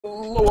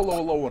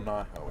Hello,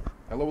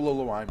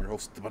 I'm your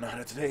host, the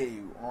Banana. Today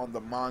on the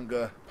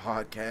Manga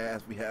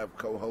podcast, we have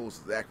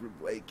co-hosts Zachary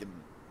Blake and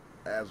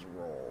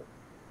Azrael.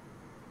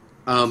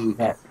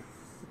 Yeah.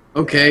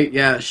 Okay,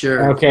 yeah,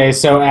 sure. Okay,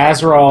 so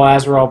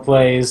Azrael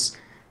plays.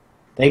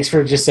 Thanks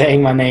for just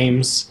saying my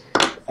names.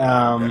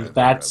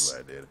 That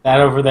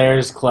over there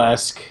is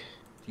Klesk.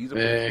 He's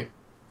Hey.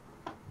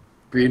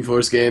 Green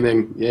Force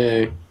Gaming,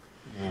 yay.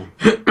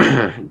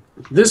 Yeah.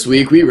 This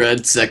week we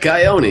read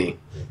Saekioni.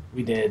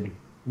 We did.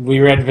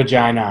 We read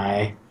Vagina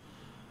Eye.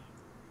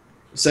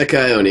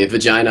 Saekioni,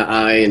 Vagina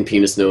Eye and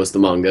Penis Nose, the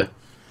manga.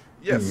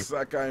 Yes,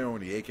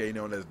 Saekioni, aka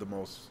known as the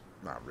most,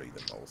 not really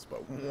the most,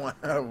 but one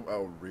of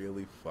a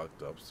really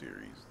fucked up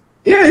series.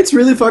 Yeah, it's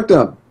really fucked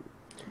up.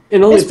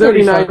 In only It's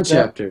pretty 39 fucked up.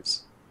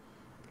 chapters.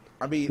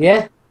 I mean,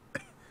 Yeah,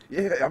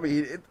 I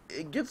mean,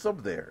 it gets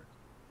up there.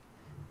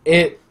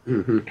 I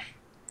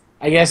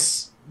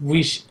guess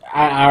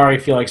I already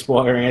feel like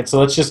spoiling it, so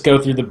let's just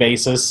go through the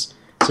basis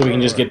so we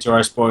can just get to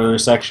our spoiler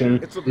section.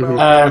 It's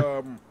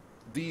about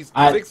these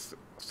six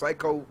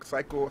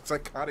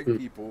psychotic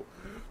people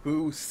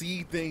who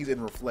see things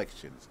in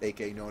reflections,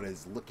 aka known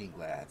as looking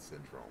glass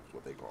syndrome, is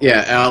what they call it.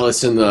 Yeah,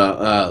 Alice in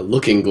the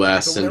Looking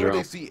Glass So whenever syndrome.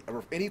 they see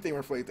anything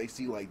reflected, they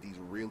see like these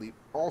really.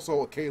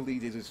 Also, occasionally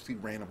they just see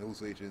random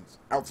hallucinations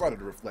outside of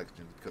the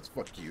reflections because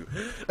fuck you.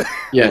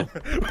 Yeah,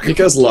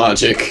 because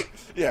logic.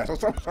 Yeah, so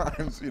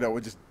sometimes it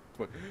just.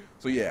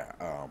 So yeah,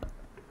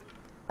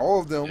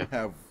 all of them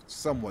have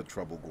somewhat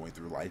trouble going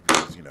through life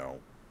because fucking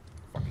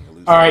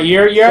hallucinations. All right,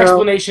 your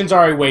explanation's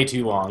already way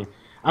too long.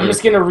 I'm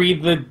just gonna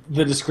read the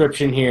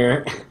description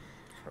here,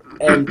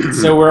 and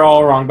so we're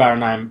all wrong about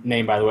her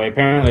name, by the way.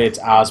 Apparently, it's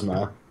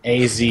Ozma,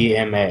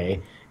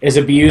 Azma, is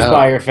abused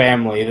by her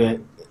family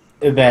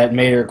that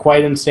made her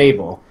quite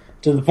unstable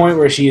to the point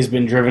where she has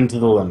been driven to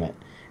the limit,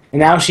 and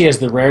now she has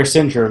the rare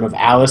syndrome of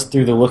Alice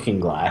through the looking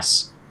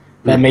glass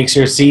that makes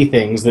her see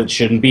things that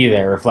shouldn't be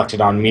there, reflected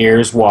on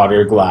mirrors,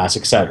 water, glass,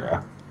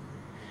 etc.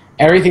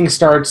 Everything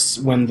starts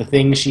when the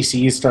things she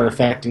sees start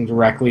affecting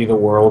directly the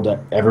world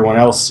that everyone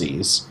else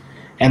sees,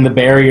 and the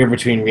barrier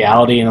between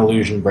reality and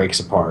illusion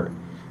breaks apart,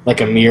 like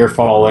a mirror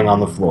falling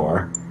on the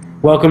floor.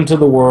 Welcome to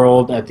the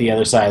world at the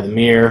other side of the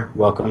mirror.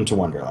 Welcome to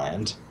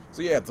Wonderland.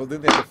 So yeah, so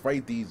then they have to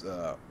fight these.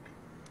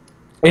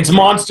 It's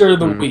Monster of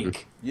the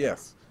Week.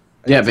 Yes.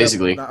 Yeah, Except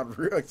basically. Not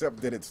real,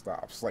 except that it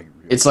stops.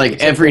 It's like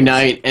every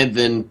night and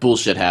then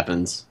bullshit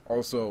happens.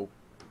 Also,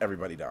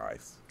 everybody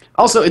dies.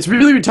 Also, it's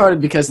really retarded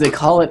because they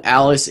call it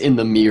Alice in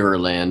the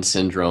Mirrorland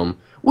syndrome,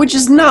 which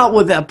is not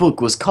what that book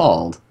was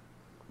called.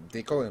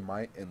 They call it in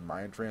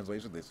my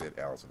translation. They said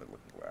Alice in the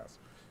Looking Glass,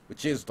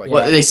 which is like.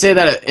 Well, they say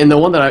that in the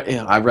one that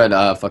I read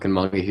fucking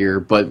manga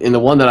here, but in the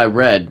one that I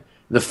read,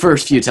 the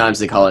first few times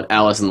they call it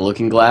Alice in the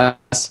Looking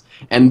Glass,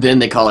 and then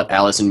they call it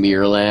Alice in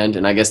Mirrorland,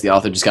 and I guess the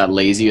author just got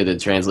lazy or the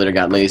translator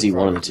got lazy,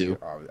 one of the two.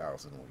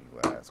 Alice in the Looking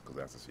Glass, because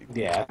that's the sequel.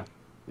 Yeah.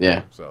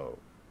 Yeah. So.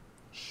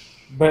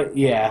 But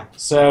yeah,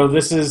 so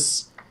it's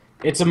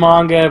a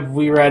manga.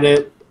 We read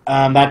it.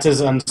 That's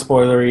as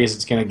unspoilery as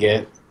it's gonna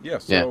get. Yeah.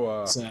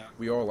 So, So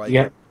we all like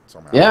yeah. it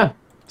somehow. Yeah.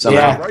 Somehow.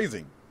 Yeah.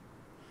 Rising.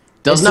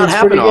 Does It's not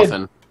happen pretty good.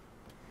 often.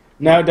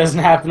 No, it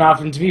doesn't happen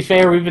often. To be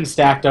fair, we've been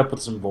stacked up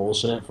with some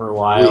bullshit for a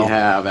while. We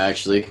have,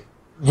 actually.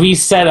 We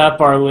set up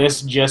our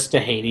list just to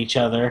hate each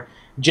other.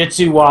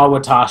 Jitsu wa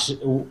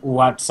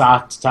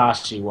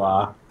Watsatashi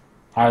wa.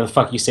 How the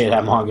fuck you say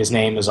that manga's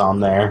name is on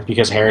there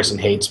because Harrison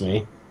hates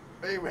me.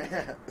 Hey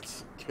man,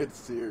 it's a good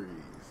series.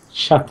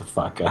 Shut the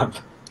fuck up.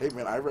 Hey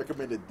man, I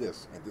recommended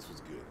this, and this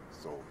was good.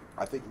 So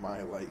I think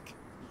my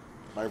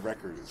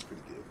record is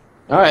pretty good.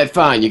 Alright,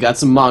 fine. You got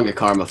some manga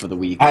karma for the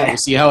week. We'll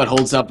see how it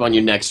holds up on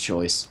your next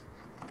choice.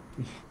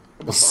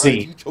 We'll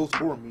see. You chose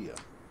Horimiya.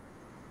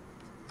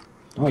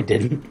 No, I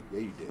didn't.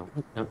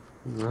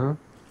 Yeah,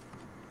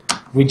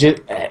 you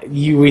did.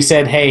 We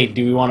said, hey,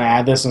 do we want to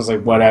add this? And I was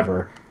like,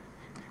 whatever.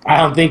 I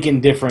don't think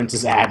indifference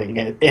is adding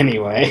it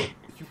anyway.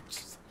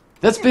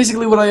 That's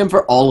basically what I am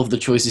for all of the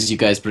choices you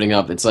guys bring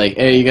up. It's like,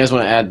 hey, you guys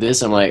want to add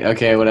this? I'm like,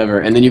 okay,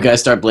 whatever. And then you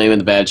guys start blaming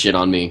the bad shit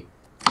on me.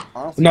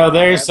 Honestly, No, when I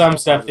there's add some I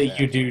stuff just that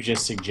you add do it.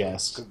 just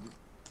suggest. 'Cause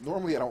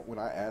normally, I don't. When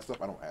I add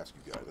stuff, I don't ask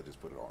you guys. I just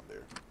put it on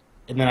there.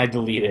 And then I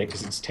delete it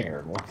because it's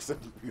terrible.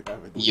 Except if you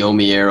haven't.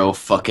 Yomiero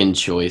fucking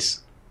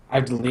choice.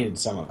 I've deleted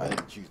some of I it.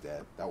 didn't choose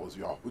that. That was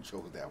y'all who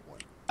chose that one.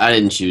 I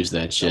didn't choose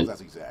that shit.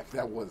 That's Zach.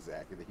 That was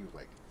Zach, and then he was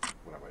like,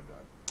 "What have I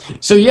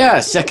done?" So yeah,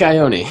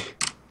 Saekioni.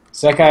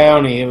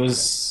 Saekioni, it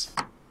was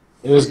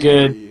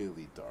good.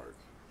 Really dark.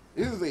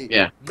 This is a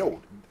Yeah.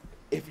 no.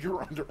 If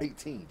you're under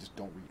 18, just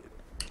don't read it.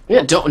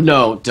 Yeah,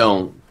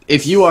 don't.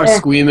 If you are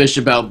squeamish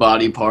about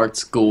body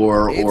parts,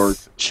 gore, or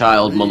It's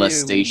child really,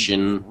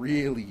 molestation,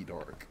 really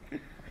dark.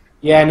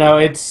 Yeah, no,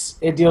 it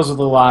deals with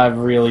a lot of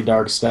really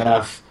dark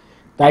stuff.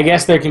 I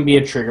guess there can be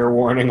a trigger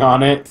warning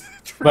on it,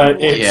 but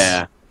it's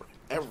yeah.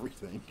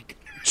 Everything.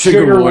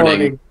 Trigger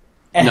warning.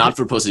 Not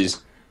for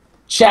pussies.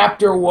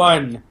 Chapter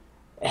 1,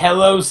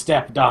 hello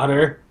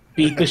stepdaughter,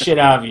 beat the shit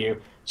out of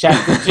you.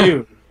 Chapter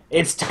 2,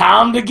 it's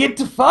time to get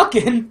to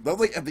fucking. That was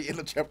like at the end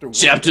of chapter 1.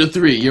 Chapter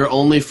 3, your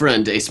only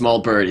friend, a small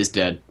bird, is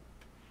dead.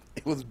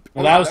 It was.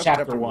 Well, that was was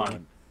chapter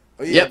 1.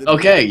 Oh yeah. Yep.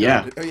 Okay.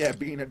 Yeah. Oh yeah,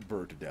 being a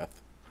bird to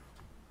death.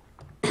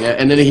 Yeah,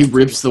 and then he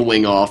rips the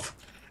wing off.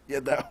 Yeah,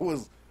 that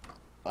was.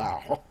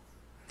 Wow.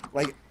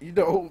 Like, you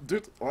know,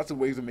 there's lots of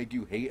ways to make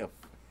you hate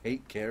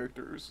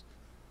characters.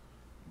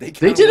 They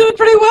did it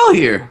pretty well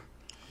here.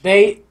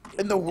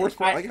 And the worst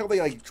part, like how they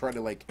like try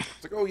to like,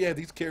 it's like, oh yeah,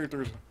 these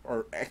characters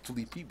are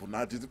actually people,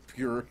 not just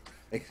pure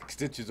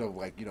extensions of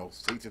like, you know,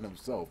 Satan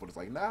himself. But it's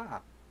like, nah.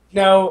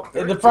 No,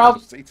 the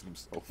problem. Satan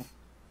himself.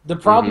 The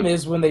problem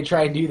is when they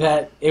try to do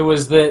that, it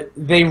was that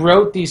they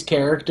wrote these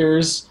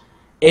characters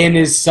and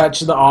is such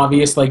the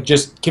obvious, like,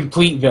 just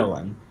complete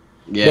villain.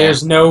 Yeah.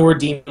 There's no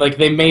redeem. Like,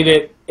 they made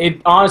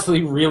it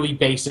honestly really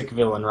basic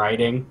villain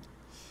writing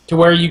to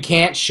where you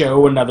can't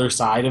show another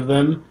side of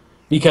them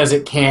because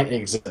it can't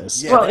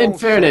exist. Yeah, well, in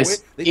fairness,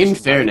 they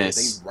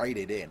write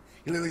it in.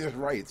 He literally just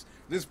writes,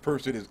 this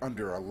person is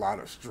under a lot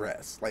of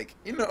stress. Like,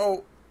 you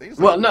know...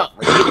 Well, no,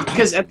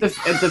 because at the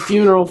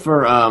funeral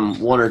for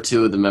one or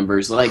two of the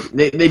members, like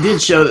they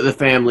did show that the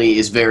family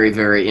is very,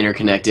 very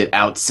interconnected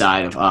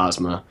outside of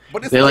Ozma.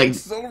 But it's like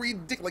so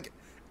ridiculous. Like,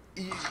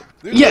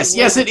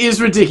 yes, it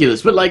is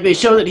ridiculous. But like they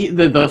show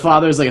that the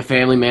father's like a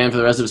family man for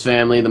the rest of his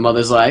family. The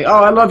mother's like,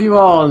 oh, I love you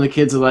all, and the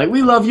kids are like,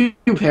 we love you,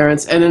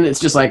 parents. And then it's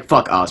just like,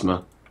 fuck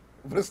Ozma.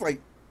 But it's like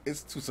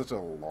it's to such a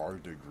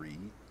large degree.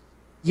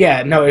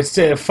 Yeah, no, it's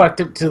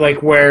fucked up to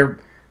like where.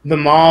 The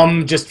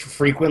mom just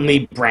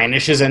frequently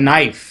brandishes a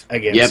knife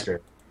against her.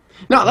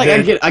 No, like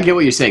I get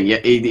what you're saying. Yeah,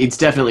 it's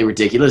definitely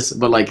ridiculous,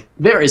 but like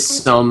there is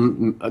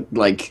some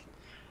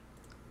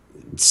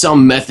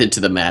some method to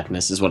the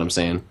madness, is what I'm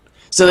saying.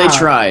 So they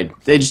tried,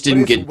 they just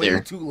didn't get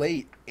there. Too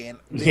late, and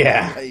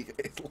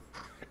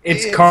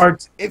it's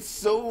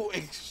so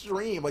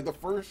extreme. Like the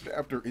first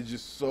chapter is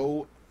just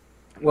so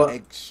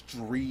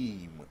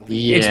extreme.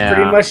 Yeah, it's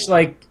pretty much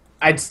like.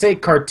 I'd say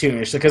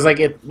cartoonish because,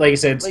 like I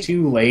said, it's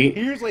too late.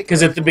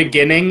 Because at the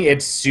beginning,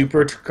 it's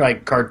super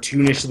like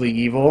cartoonishly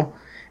evil.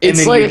 It's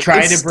and then like you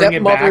try to bring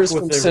it back with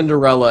from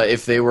Cinderella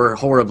if they were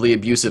horribly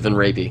abusive and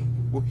rapey.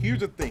 Well, here's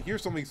the thing.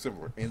 Here's something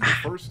similar. In the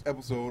first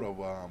episode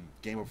of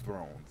Game of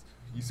Thrones,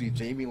 you see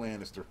Jaime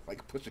Lannister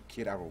like push a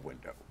kid out of a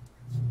window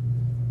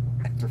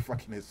after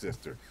fucking his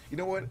sister. You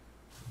know what?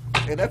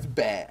 And that's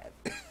bad.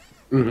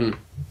 Mm-hmm.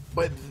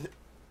 But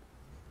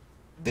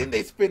then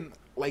they spend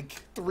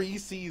like 3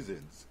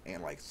 seasons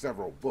and like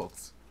several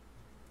books.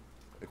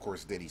 Of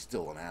course, then he's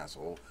still an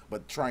asshole,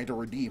 but trying to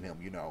redeem him,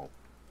 you know.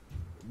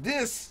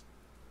 This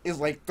is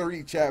like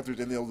 30 chapters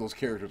and those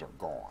characters are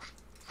gone.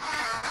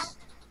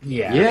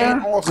 Yeah.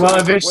 And also, well,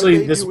 eventually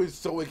what they do is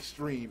so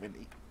extreme, and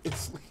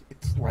it's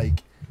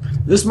like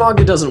this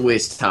manga doesn't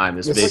waste time.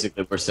 Is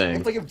basically what we're saying.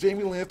 It's like if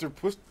Jaime Lannister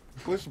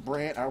pushed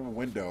Bran out of a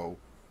window,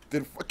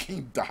 then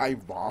fucking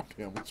dive bombed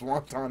him,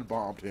 swanton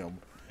bombed him,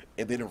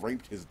 and then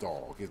raped his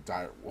dog, his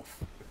dire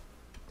wolf.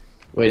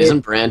 Wait, isn't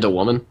Bran a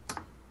woman?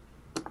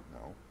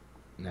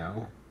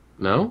 No.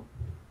 No?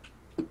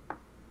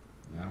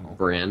 No.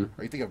 Bran.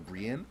 Are you thinking of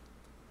Brienne?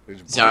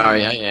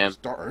 Sorry, I am.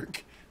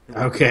 Stark.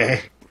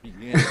 Okay.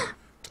 Brienne.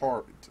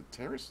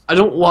 Terrace? I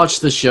don't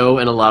watch the show,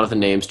 and a lot of the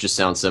names just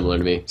sound similar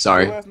to me.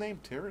 Sorry. What's his last name?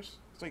 Terrace?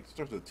 It's like, it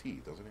starts with a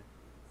T, doesn't it?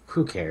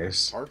 Who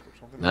cares? Tarth or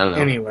something? I don't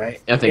know. Anyway.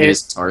 I think it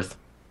is Tarth.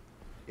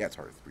 Yeah, it's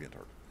Tarth. Brienne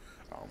Tarth.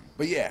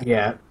 But yeah.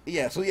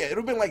 Yeah. So yeah, it would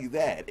have been like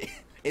that.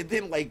 And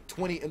then like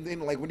 20, and then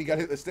like when he got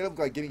his, instead of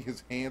like getting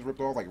his hands ripped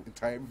off, like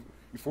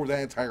before that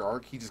entire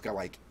arc, he just got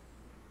like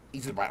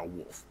eaten by a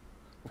wolf.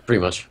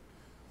 Pretty much.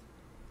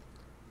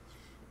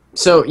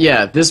 So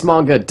yeah, this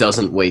manga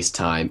doesn't waste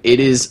time. It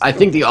is. I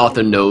think the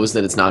author knows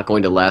that it's not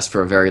going to last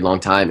for a very long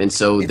time, and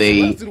so It's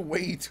lasted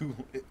way too.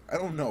 I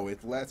don't know.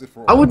 It lasted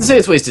for. I wouldn't say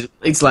it's wasted.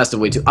 It's lasted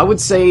way too. I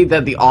would say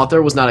that the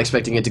author was not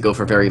expecting it to go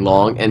for very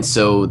long, and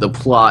so the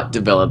plot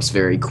develops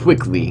very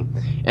quickly,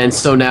 and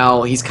so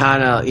now he's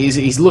kind of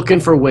he's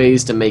looking for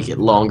ways to make it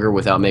longer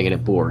without making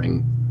it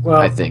boring. Well,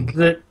 I think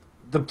the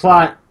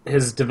plot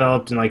has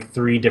developed in like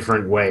 3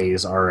 different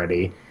ways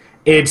already.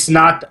 It's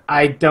not.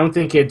 I don't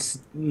think it's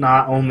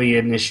not only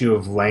an issue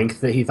of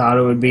length that he thought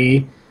it would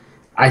be.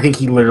 I think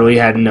he literally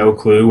had no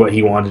clue what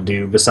he wanted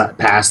to do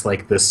past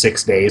like the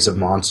 6 days of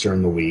Monster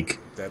in the Week.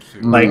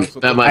 Like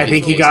that might I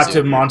think he got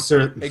to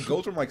Monster. It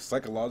goes from like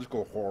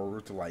psychological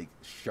horror to like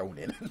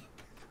shonen.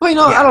 Well,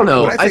 no, I don't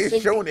know. When I say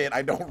shonen,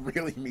 I don't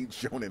really mean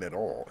shonen at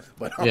all.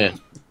 But yeah,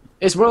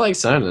 it's more like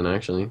seinen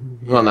actually.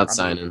 Well, not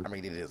seinen. I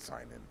mean, it is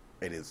seinen.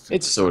 It is.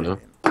 It's sort of.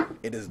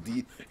 It is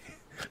the.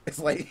 It's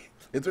like.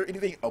 Is there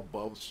anything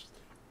above?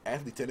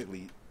 Actually,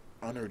 technically,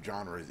 under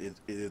genres, it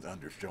is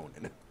under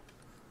shonen.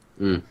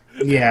 Mm.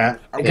 Yeah,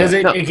 because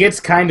it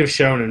gets kind of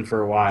shonen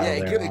for a while.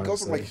 Yeah, it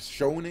goes from like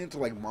shonen to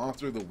like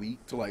Monster of the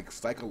Week to like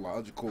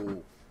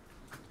psychological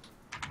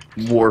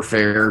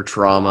warfare,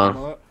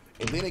 trauma,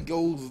 and then it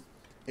goes.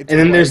 And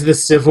then there's the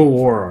Civil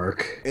War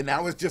arc. And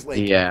now it's just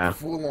like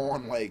full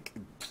on like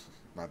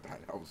not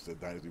I was say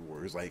Dynasty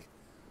Warriors like.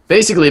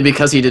 Basically,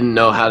 because he didn't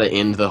know how to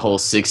end the whole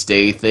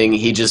 6-day thing,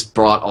 he just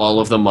brought all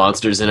of the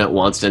monsters in at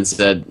once and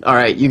said, "All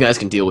right, you guys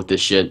can deal with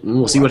this shit, and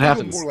we'll see what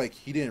happens." More like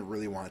he didn't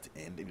really want it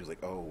to end, and he was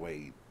like, "Oh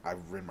wait, I've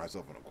ridden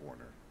myself in a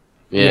corner."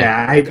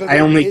 Yeah, I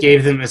only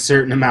gave them a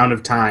certain amount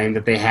of time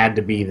that they had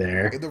to be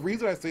there. And the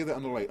reason I say that,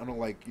 unlike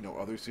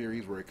other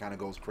series where it kind of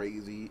goes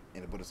crazy,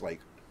 but it's like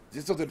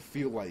this doesn't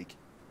feel like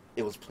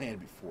it was planned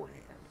beforehand.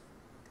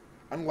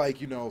 Unlike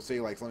say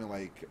like something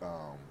like.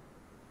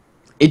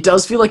 It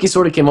does feel like he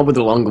sort of came up with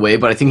it along the way,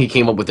 but I think he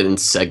came up with it in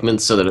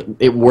segments so that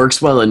it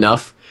works well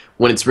enough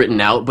when it's written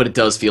out, but it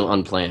does feel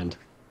unplanned.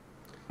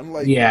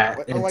 Unlike,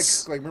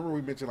 remember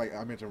we mentioned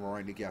I mentioned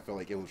Mariah Nikki. I felt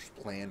like it was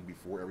planned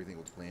before, everything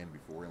was planned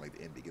before, and like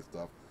the ending and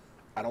stuff.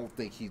 I don't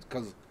think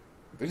because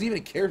there's even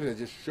a character that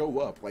just show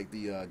up, like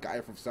the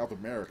guy from South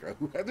America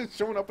who hasn't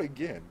shown up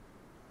again.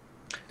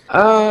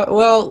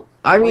 Well,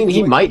 I mean,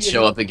 he might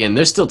show up again.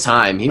 There's still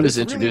time. He was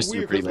introduced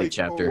in a pretty late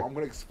chapter. Oh, I'm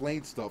gonna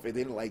explain stuff, and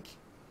then like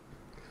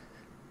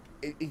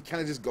it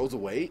kind of just goes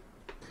away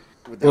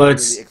without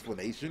really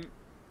explanation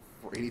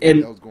for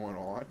anything else going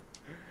on.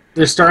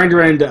 They're starting to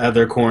run into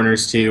other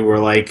corners too, where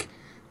like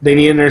they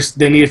need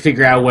to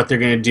figure out what they're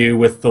going to do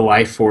with the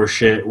life force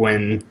shit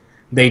when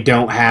they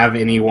don't have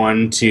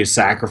anyone to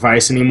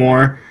sacrifice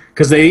anymore.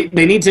 Because they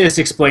need to just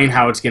explain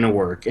how it's going to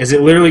work. Is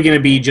it literally going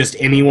to be just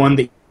anyone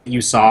that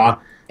you saw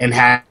and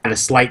had a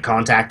slight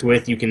contact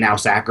with you can now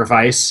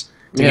sacrifice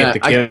to get the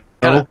kill?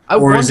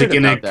 Or is it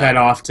going to cut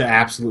off to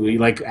absolutely,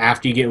 like,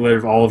 after you get rid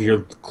of all of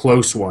your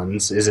close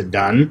ones, is it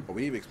done? Well,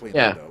 we didn't explain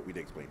that, though. We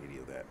didn't explain any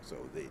of that, so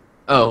they...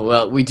 Oh,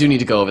 well, we do need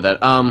to go over that.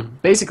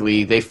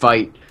 Basically, they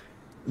fight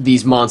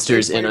these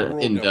monsters in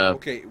the...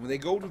 Okay, when they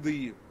go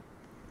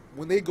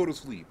to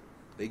sleep,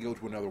 they go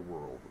to another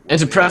world. And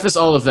to preface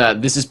all of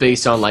that, this is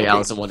based on, like,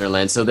 Alice in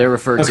Wonderland, so they're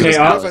referred to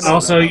as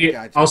also,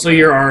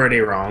 you're already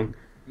wrong.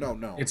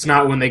 No. It's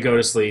not when they go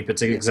to sleep.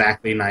 It's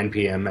exactly 9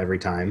 p.m. every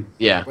time.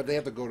 Yeah. But they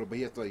have to go to... But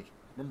you have to, like...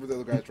 Remember the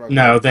other guy tried...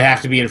 No, they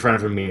have to be in front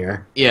of a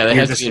mirror. Yeah, they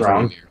have to be in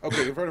front of a mirror.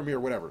 Okay, in front of a mirror,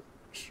 whatever.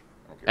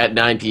 Okay. At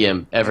 9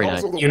 p.m. every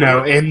night. Also,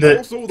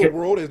 the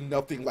world is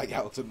nothing like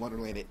Alice in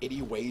Wonderland in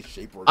any way,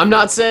 shape, or form. I'm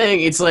not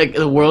saying it's like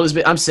the world is...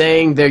 I'm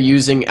saying they're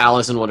using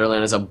Alice in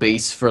Wonderland as a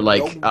base for,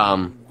 like,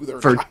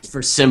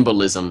 for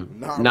symbolism.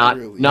 Not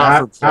really.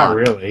 Not for plot. Not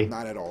really.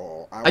 Not at all.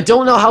 I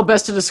don't know how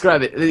best to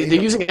describe it.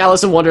 They're using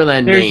Alice in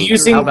Wonderland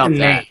names. How about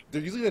that?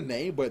 They're using a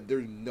name, but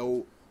there's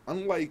no...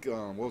 Unlike,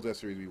 what was that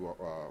series we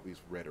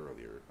read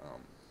earlier?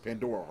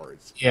 Pandora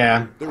Hearts.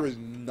 Yeah. There is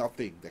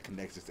nothing that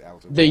connects this to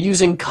Alice in They're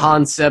using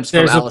concepts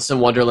from Alice in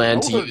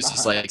Wonderland to use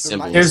as, like,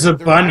 symbols. There's a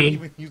bunny. They're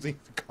not even using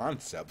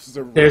concepts.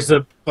 There's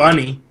a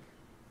bunny.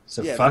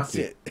 So yeah, fuck that's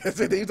it. That's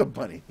it. They use a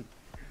bunny.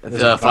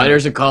 The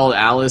fighters are called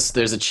Alice.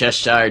 There's a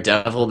Cheshire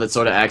Devil that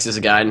sort of acts as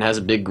a guide and has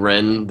a big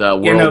grin. The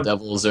World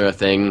Devils are a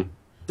thing.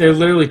 They're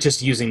literally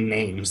just using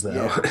names, though.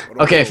 Yeah,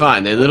 okay,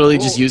 fine. They're literally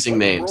just using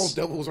names. World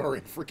Devils are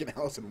in freaking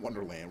Alice in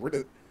Wonderland.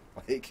 But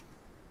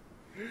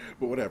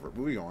whatever.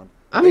 Moving on.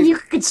 I mean, you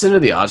could consider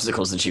the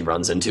obstacles that she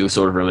runs into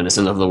sort of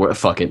reminiscent of the world.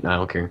 Fuck it, I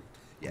don't care.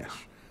 Yeah.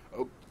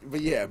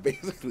 But yeah,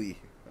 basically,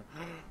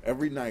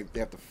 every night they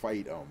have to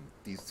fight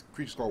these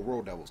creatures called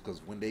World Devils,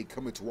 because when they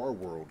come into our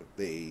world,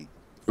 they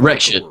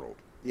wreck shit.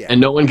 Yeah. And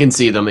no one can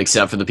see them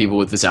except for the people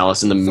with this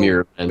Alice in the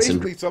mirror.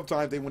 Basically,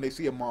 sometimes when they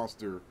see a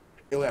monster,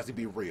 it'll have to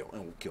be real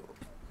and we'll kill them.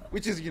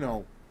 Which is,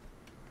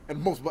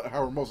 and most of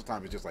the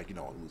time it's just like, a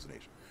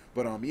hallucination.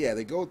 But yeah,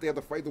 they have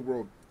to fight the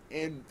world,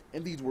 and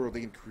in these worlds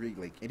they can create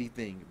like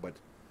anything, but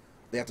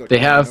they have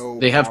to.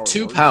 They have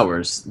two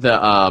powers: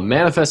 the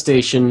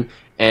manifestation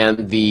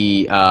and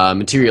the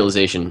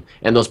materialization,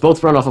 and those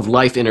both run off of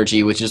life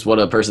energy, which is what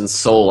a person's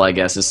soul, I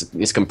guess,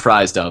 is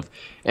comprised of.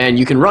 And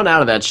you can run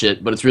out of that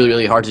shit, but it's really,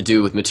 really hard to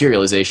do with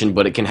materialization.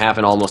 But it can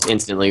happen almost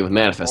instantly with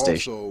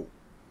manifestation. Also,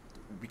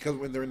 because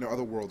when they're in the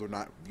other world, they're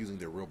not using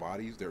their real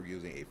bodies; they're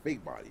using a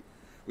fake body,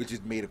 which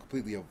is made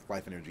completely of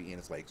life energy, and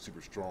it's like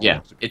super strong.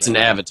 Yeah, it's an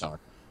avatar.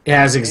 It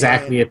has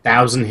exactly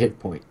 1,000 hit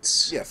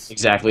points. Yes,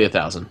 exactly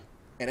 1,000.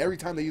 And every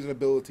time they use an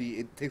ability,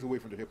 it takes away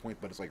from their hit points,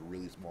 but it's like a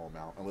really small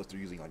amount, unless they're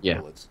using like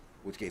bullets.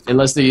 Which case,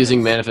 unless they're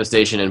using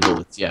manifestation and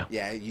bullets, yeah.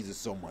 Yeah, it uses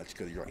so much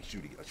because you're like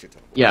shooting a shit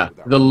ton of bullets. Yeah,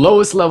 the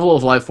lowest level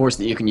of life force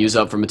that you can use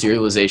up for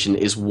materialization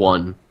is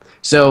 1.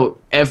 So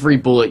every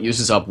bullet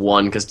uses up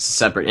 1 because it's a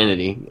separate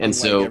entity, and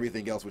so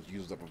everything else which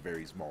uses up a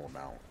very small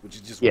amount, which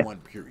is just 1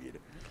 period.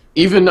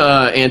 Even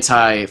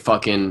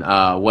anti-fucking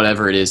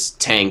whatever it is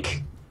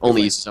tank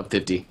only uses up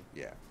 50.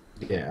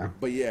 Yeah.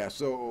 But yeah,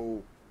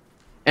 so.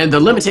 And the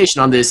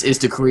limitation on this is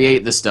to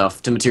create the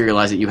stuff, to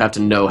materialize it, you have to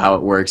know how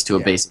it works to a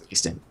basic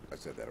extent. I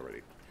said that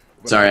already.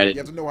 But, sorry, I didn't. You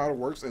have to know how it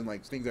works, and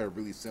like things that are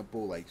really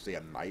simple, like say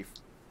a knife,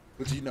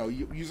 which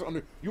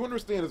you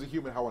understand as a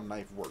human how a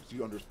knife works.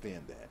 You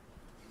understand that.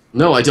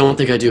 No, I don't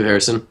think I do,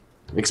 Harrison.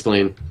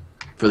 Explain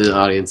for the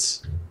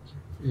audience,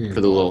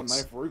 for the How a lulz.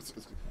 knife works.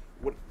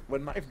 What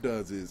a knife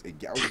does is it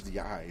gouges the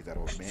eyes out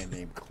of a man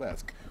named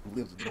Klesk who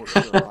lives in North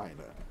Carolina.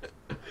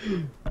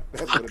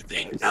 That's what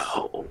it does.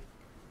 No.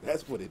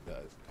 That's what it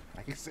does.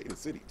 I can say the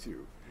city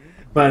too.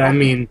 But I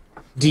mean,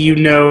 do you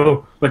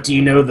know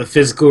the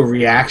physical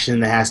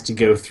reaction that has to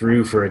go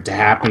through for it to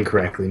happen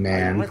correctly,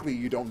 man? Frankly,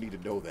 you don't need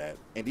to know that.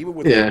 And even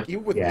with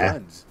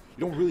guns,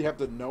 you don't really have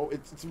to know.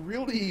 It's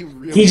really.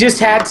 He just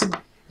had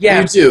to.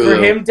 Yeah, for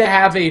him to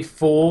have a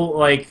full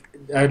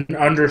an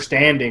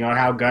understanding on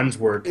how guns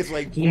work. It's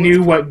like He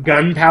knew what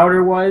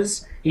gunpowder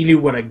was, he knew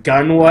what a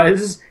gun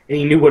was, and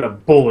he knew what a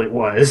bullet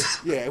was.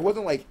 Yeah, it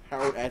wasn't like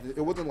Howard acted.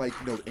 It wasn't like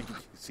the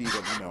intricacies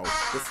of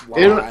the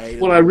slide.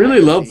 What I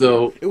really love,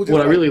 though, It was just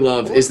what I like, really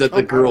love is that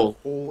the come out of girl.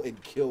 a hole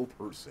and kill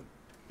person.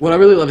 What I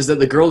really love is that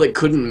the girl that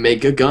couldn't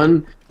make a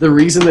gun, the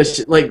reason that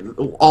she, like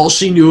all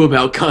she knew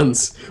about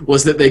guns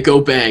was that they go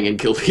bang and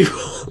kill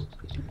people.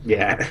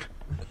 Yeah.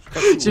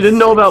 She didn't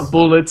know about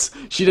bullets.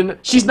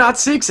 She's not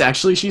 6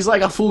 actually. She's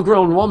like a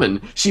full-grown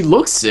woman. She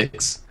looks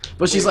 6,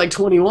 but she's like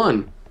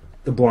 21.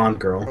 The blonde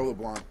girl. Oh, the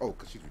blonde. Oh,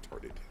 because she's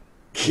retarded.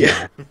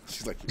 Yeah.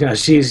 She's like, No,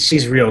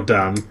 she's real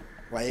dumb.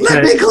 like,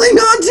 Let me cling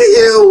on to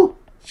you.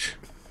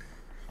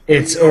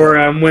 It's or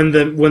when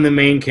the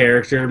main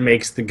character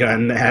makes the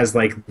gun that has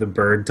like the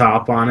bird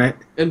top on it.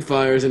 And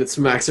fires and it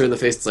smacks her in the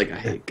face. It's like I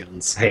hate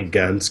guns. I hate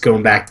guns.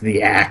 Going back to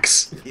the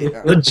axe,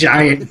 Yeah. the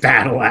giant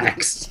battle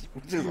axe.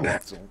 which is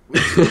awesome.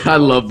 I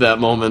love that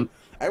moment.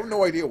 I have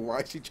no idea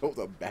why she chose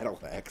a battle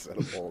axe out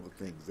of all the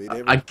things. They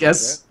never I did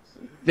guess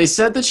that. they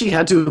said that she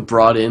had to have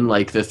brought in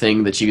like the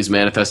thing that she was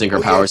manifesting her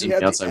Oh, yeah, powers she in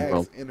had the outside axe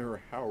world. in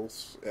her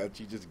house, and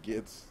she just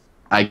gets.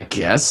 I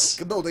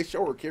guess. No, they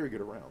show her carrying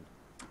it around.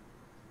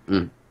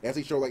 Mm. They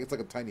actually show like it's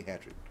like a tiny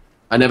hatchet.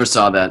 I never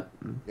saw that.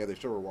 Yeah, they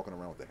show her walking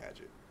around with a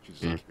hatchet. She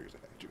just carries a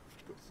hatchet.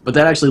 But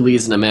that actually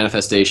leads into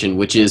manifestation,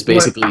 which is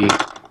basically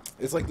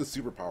It's like the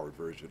superpowered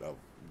version of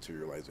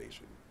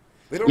materialization.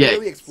 They don't Yeah,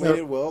 really explain so-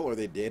 it well, or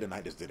they did, and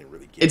I just didn't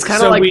really get it's it.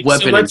 kind of So like we- so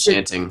weapon let's-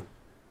 enchanting.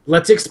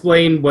 Let's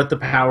explain what the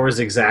powers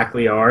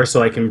exactly are,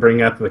 so I can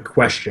bring up a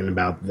question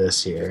about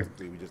this here.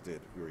 We just did.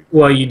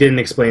 Well, you didn't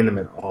explain them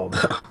at all,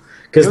 though,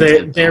 because No, we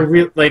didn't. they're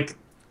real like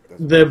That's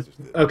what the. we just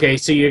did. Okay,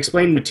 so you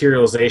explained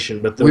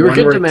materialization, but the We were one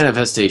getting where to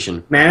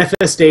manifestation.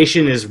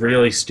 manifestation is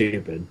really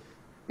stupid.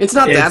 It's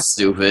not that It's-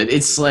 stupid.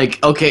 It's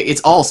like okay,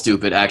 it's all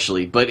stupid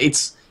actually, but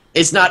it's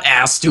not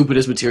as stupid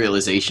as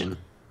materialization.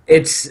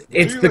 It's the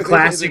Materialization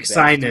classic isn't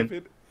that sign-in.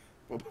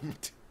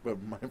 stupid, but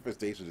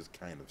manifestation is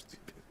kind of stupid.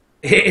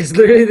 It's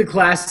literally the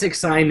classic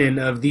sign-in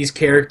of these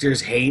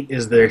characters' hate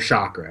is their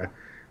chakra.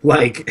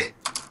 Like,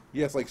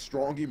 Yes, like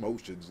strong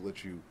emotions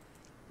let you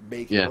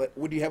make. Yeah.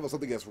 When you have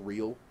something that's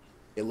real,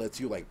 it lets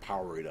you like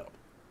power it up.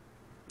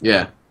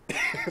 Yeah.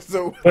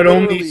 So, but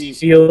only if literally, you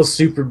feel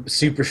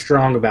super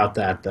strong about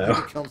that, you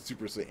though. become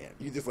Super Saiyan.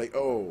 You just like,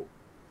 oh,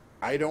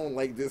 I don't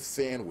like this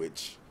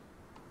sandwich.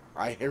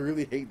 I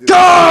really hate this.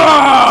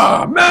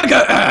 Gah!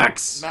 Mega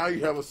X! Now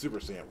you have a Super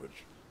Sandwich.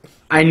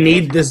 I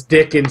need this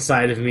dick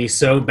inside of me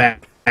so bad,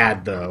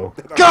 though.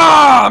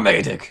 Gah!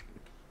 Mega Dick!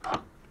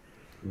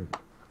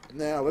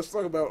 Now let's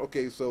talk about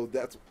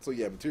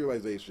yeah,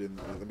 materialization.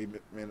 I mean,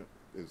 man,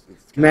 it's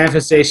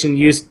Manifestation,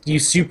 you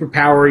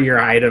superpower your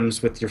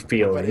items with your but it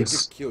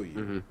feelings. can kill you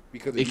Mhm.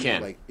 because It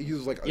can. it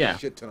uses like a Yeah.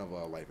 shit ton of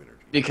life energy.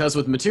 Because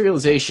with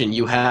materialization,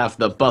 you have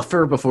the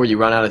buffer before you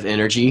run out of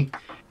energy,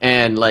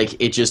 and like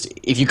it just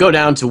if you go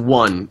down to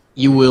 1,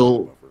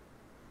 you'll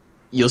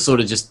sort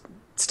of just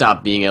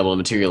stop being able to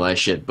materialize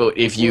shit. But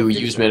if you Well,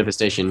 think use about it.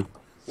 manifestation,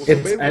 Well, so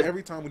It's- basically, I-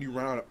 every time when you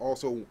run out,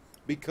 also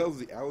because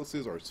the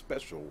Alices are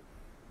special,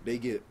 they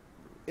get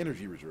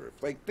energy reserves.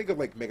 Like think of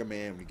like Mega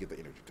Man when you get the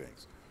energy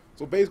tanks.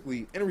 So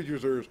basically, energy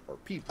reserves are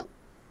people.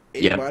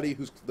 Yeah. Anybody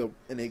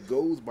and it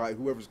goes by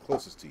whoever's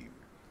closest to you.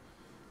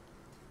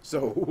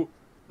 So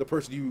the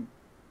person you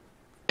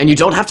and you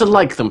don't have to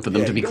like them for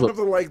them yeah, to be you don't close.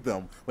 have to like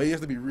them, but you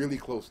have to be really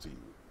close to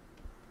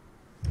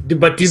you.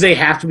 But do they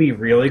have to be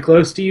really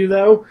close to you,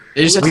 though?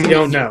 They just have We to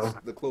don't be- know.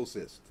 The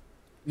closest.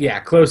 Yeah,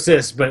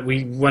 closest, but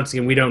once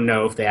again, we don't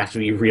know if they have to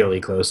be really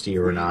close to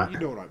you or not. You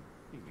know what I'm.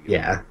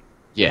 Yeah.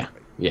 Yeah,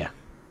 yeah.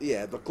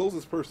 Yeah, the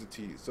closest person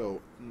to you.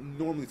 So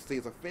normally say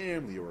it's a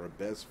family or a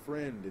best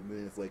friend, and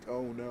then it's like,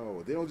 oh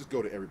no, they don't just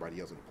go to everybody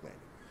else on the planet.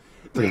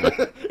 Pretty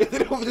much. They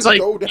don't just It's like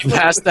go down. you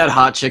pass that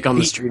hot chick on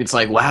the street. It's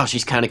like, wow,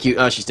 she's kind of cute.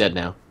 Oh, she's dead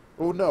now.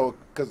 Well, no,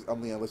 because I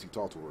mean, unless you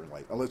talk to her, and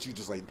like, unless you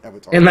just like have a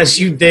talk. Unless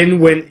you then,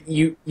 when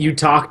you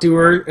talk to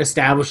her,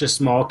 establish a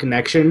small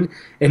connection,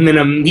 and then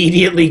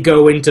immediately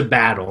go into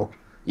battle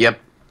Yep.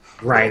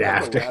 right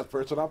That's after. the last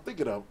person I'm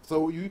thinking of.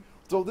 So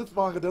this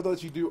manga doesn't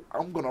let you do.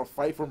 I'm gonna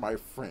fight for my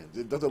friends.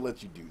 It doesn't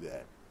let you do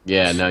that.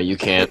 Yeah, no, you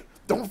can't.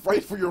 Don't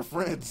fight for your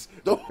friends.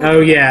 Don't. Oh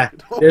yeah,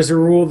 there's a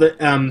rule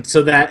that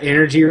so that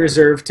energy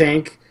reserve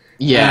tank,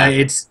 Yeah.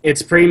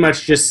 it's pretty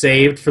much just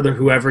saved for the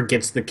whoever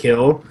gets the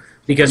kill,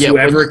 because Yeah,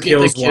 when whoever you get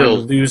kills the kill-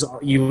 one,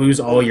 you lose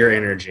all your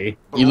energy.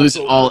 But You lose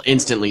also- all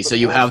instantly, so but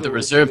you have also the if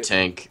reserve you get-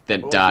 tank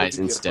that but also dies if you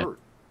get instead. hurt,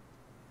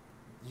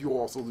 you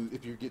also lose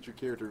if you get your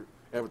character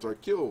avatar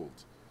killed.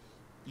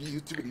 You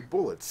use too many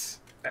bullets.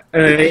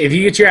 If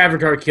you get your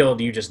avatar killed,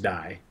 you just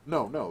die.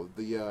 No.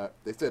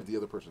 They said the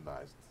other person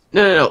dies.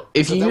 No.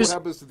 If So you that what use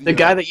happens to the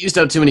guy that used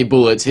up too many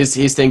bullets,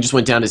 his thing just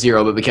went down to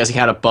 0. But because he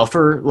had a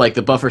buffer, like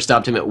the buffer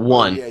stopped him at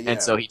 1, Yeah.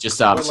 and so he just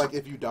But stopped. like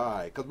if you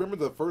die, because remember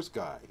the first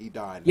guy, he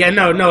died. Yeah,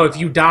 no. If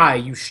you die,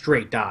 you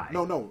straight die.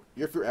 No.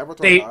 If your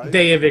avatar They dies,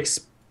 they have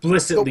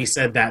explicitly Okay.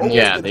 said that. Okay,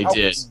 Yeah, then they how-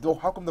 did. So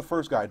how come the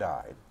first guy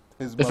died?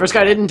 The first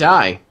guy didn't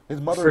die. His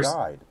mother First-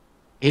 died.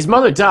 His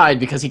mother died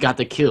because he got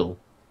the kill.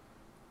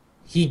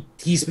 he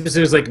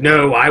specifically was like,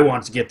 no, I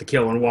want to get the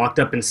kill, and walked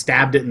up and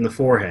stabbed it in the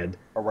forehead.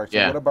 All right. So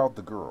Yeah. what about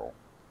the girl?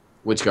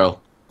 Which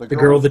girl? The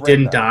girl whose that friend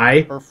didn't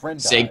die? Her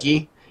friend died.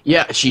 Saeki?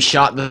 Yeah, she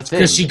shot the thing.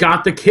 Because she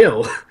got the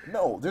kill.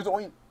 No, there's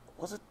only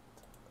was it?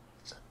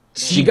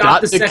 She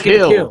got the second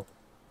kill.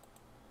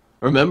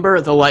 Remember,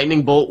 the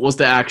lightning bolt was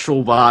the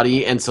actual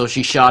body, and so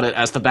she shot it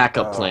as the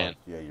backup plan.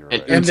 Yeah, you're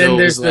And right. And then Uzo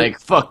there's was like,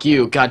 fuck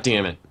you, god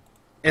damn it.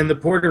 And the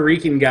Puerto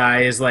Rican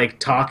guy is like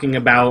talking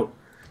about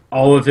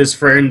all of his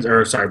friends,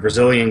 or sorry,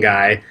 Brazilian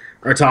guy,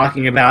 are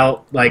talking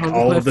about like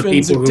all of the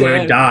people who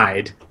had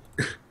died.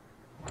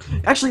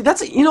 Actually,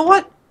 you know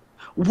what?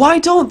 Why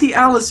don't the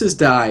Alices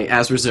die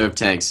as reserve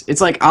tanks? It's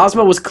like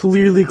Ozma was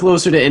clearly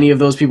closer to any of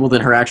those people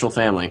than her actual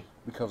family.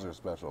 Because they're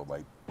special,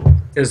 like.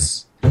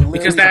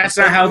 Because that's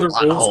not how the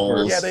rules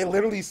work. Yeah, they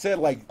literally said,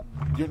 like,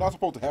 you're not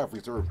supposed to have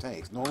reserve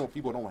tanks. Normal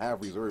people don't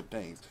have reserve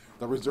tanks.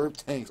 The reserve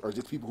tanks are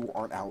just people who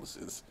aren't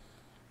Alices.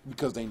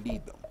 Because they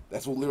need them.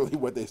 That's literally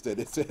what they said.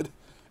 It said,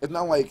 it's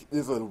not like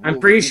there's a rule. I'm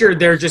pretty sure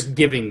they're just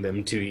giving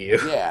them to you.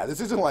 Yeah, this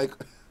isn't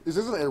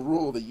a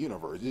rule of the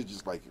universe. It's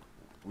just like,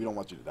 we don't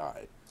want you to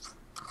die.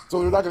 So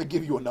they're not going to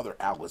give you another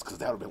Alice, because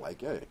that would be like,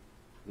 hey,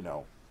 you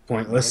know.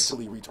 Pointless.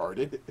 Mentally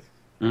retarded.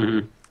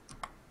 Mm-hmm.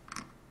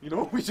 You know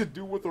what we should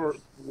do with our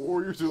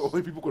warriors who the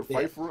only people could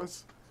fight for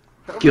us?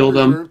 Have Kill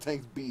them. reserve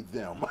tanks beat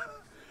them.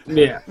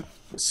 Yeah.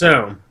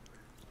 So,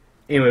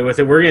 anyway, with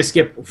it, we're gonna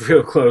skip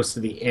real close to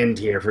the end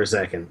here for a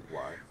second.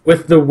 Why?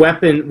 With the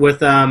weapon, with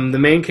the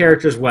main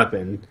character's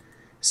weapon.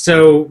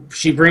 So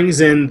she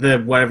brings in the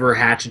whatever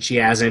hatchet she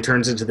has, and it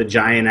turns into the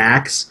giant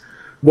axe.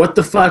 What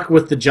the fuck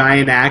with the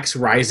giant axe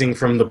rising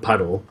from the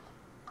puddle?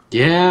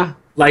 Yeah.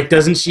 Like,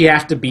 doesn't she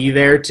have to be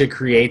there to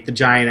create the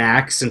giant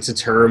axe since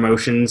it's her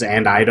emotions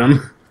and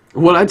item?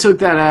 What I took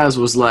that as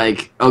was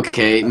like,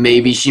 okay,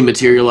 maybe she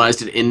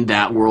materialized it in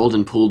that world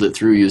and pulled it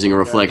through using a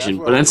reflection,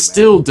 what but I that's was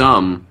still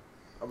dumb.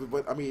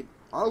 I mean,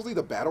 honestly,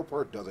 the battle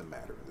part doesn't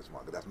matter in this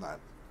manga. That's not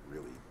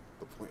really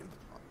the point of the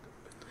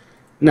manga.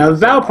 Now, the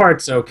battle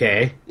part's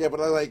okay. Yeah, but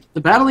I like... The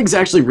battling's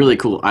actually really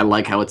cool. I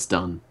like how it's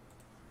done.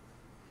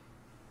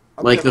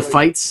 Like, the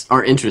fights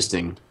are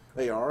interesting.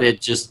 They are?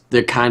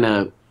 They're kind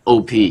of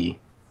OP.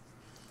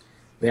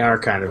 They are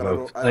kind of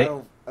But okay.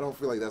 I don't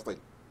feel like that's like...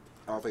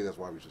 I don't think that's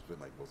why we should spend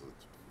like most of the...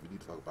 We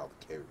need to talk about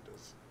the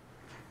characters.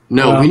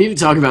 No, we need to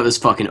talk about this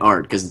fucking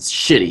art, because it's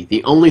shitty.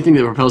 The only thing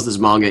that propels this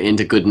manga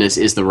into goodness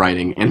is the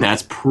writing, and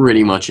that's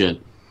pretty much it.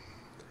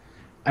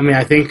 I mean,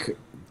 I think,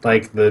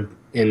 like, the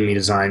enemy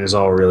design is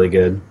all really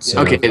good.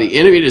 So. Okay, the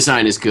enemy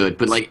design is good,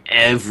 but, like,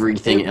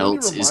 everything It really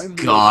else is reminds me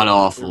of-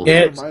 god-awful. it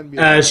It, remind me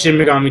of, Shin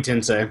Megami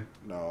Tensei.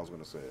 No, I was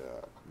going to say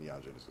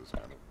Neon Genesis,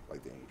 kind of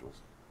like the Angels.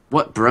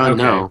 What, bruh?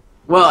 Okay. No.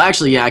 Well,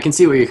 actually, yeah, I can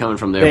see where you're coming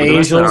from there, The but the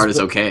rest of the Angels, art is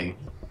but- okay.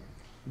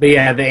 But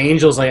yeah, the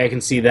angels, like, I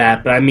can see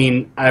that. But I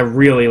mean, I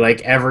really,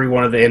 like, every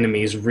one of the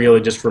enemies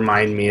really just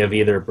remind me of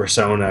either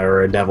Persona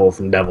or a devil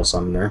from Devil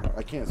Summoner.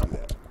 I can't see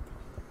that.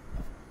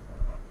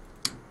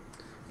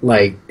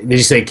 Like, did you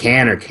say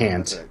can or I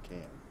can't? said I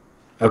can.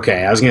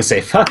 Okay, I was gonna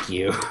say fuck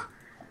you.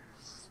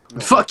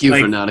 Fuck you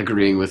Like- for not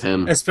agreeing with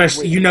him.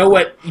 Especially, you know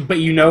what? But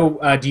you know,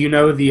 do you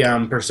know the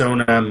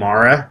Persona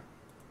Mara?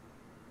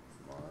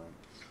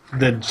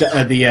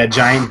 The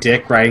giant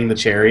dick riding the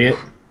chariot.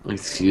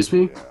 Excuse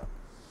me? Yeah.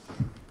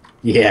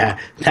 Yeah,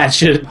 that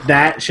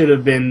should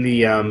have been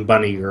the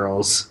bunny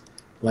girls.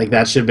 Like,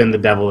 that should have been the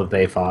devil that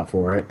they fought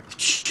for it.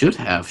 Should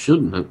have,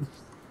 shouldn't it?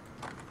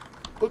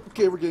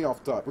 Okay, we're getting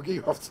off topic. We're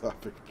getting off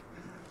topic.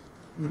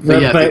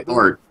 But yeah,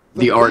 but-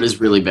 the art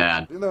is really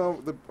bad. You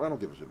know, I don't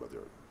give a shit about the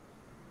art.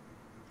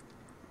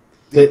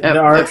 The At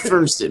art,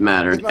 first it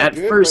mattered. It's not At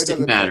good, first but it it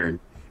doesn't mattered.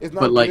 It's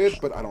not But, like- good,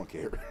 but I don't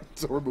care.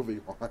 So we're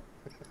moving on.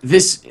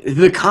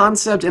 The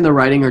concept and the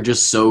writing are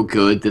just so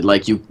good that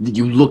like you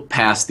look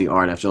past the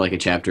art after like a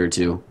chapter or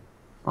two.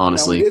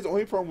 Honestly. Now,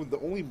 the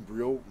only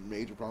real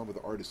major problem with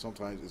the art is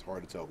sometimes it's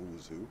hard to tell who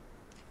is who. And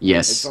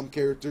Yes. some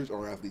characters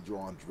are actually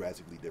drawn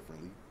drastically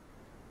differently.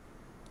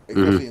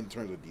 Mm-hmm. Especially in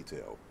terms of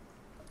detail.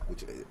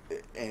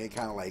 And it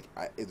kind of like,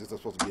 is this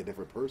supposed to be a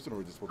different person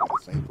or is this supposed to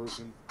be the same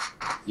person?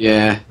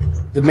 Yeah.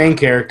 the main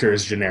character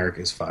is generic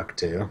as fuck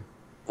too.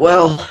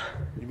 Well,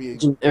 You mean,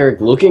 generic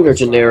looking or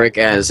generic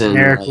as in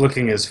Generic like,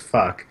 looking as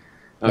fuck.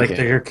 Like,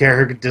 Okay. her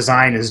character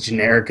design is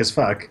generic as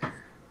fuck.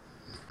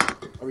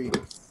 I mean,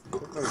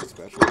 nothing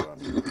special. But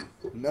I mean,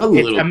 A none, of,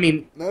 little. I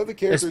mean, none of the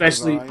character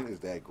especially- design is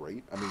that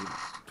great. I mean,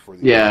 for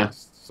the Yeah.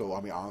 artists. So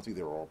I mean, honestly,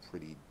 they're all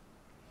pretty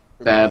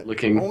Bad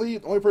looking. Only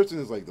person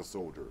is like the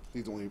soldier.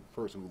 He's the only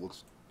person who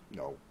looks, you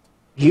know,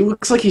 He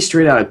looks like he's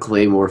straight out of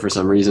Claymore for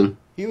some reason.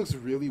 he looks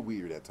really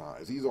weird at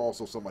times. He's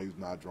also somebody who's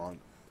not drawn.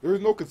 There is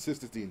no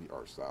consistency in the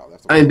art style.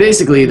 That's the I mean,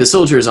 basically, the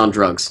soldier is on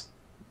drugs.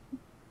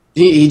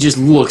 He just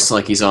looks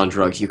like he's on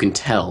drugs. You can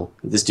tell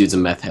this dude's a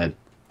meth head.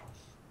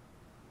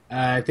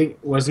 I think,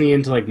 wasn't he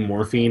into, like,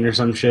 morphine or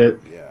some shit?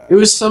 Yeah. It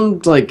was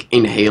some like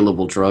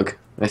inhalable drug,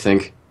 I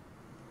think.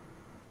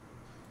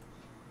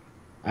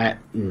 I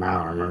don't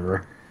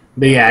remember.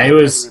 But yeah, it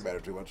was... Doesn't really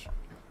matter too much.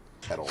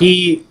 At all.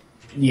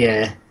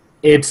 Yeah.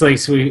 It's like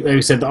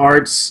we said, the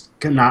art's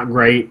not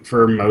great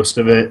for most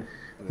of it.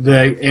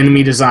 The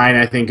enemy design,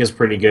 I think, is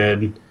pretty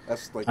good.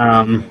 That's like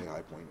Um, the only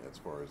high point as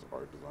far as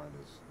art design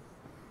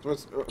is. So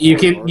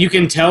it's, you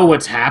can tell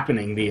what's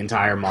happening the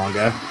entire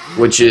manga.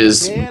 Which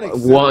is can accept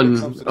when it one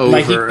comes to the-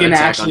 Like, you over can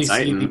Attack on actually see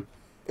Titan.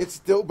 It's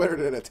still better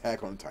than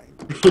Attack on Titan.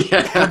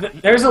 Yeah.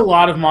 There's a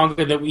lot of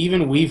manga that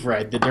even we've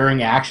read that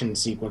during action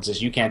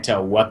sequences you can't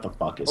tell what the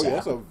fuck is Oh yeah,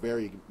 that's happening. a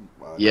very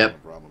Yep.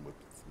 common problem with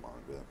this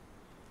manga.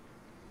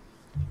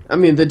 I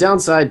mean, the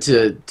downside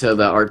to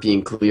the art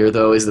being clear,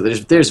 though, is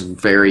that there's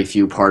very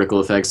few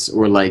particle effects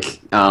or like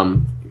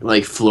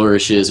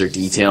flourishes or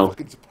detail.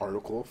 Fucking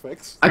particle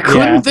effects. I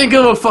couldn't Yeah. think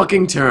of a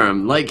fucking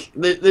term. Like,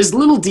 there's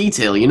little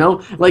detail, you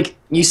know? Like,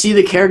 you see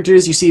the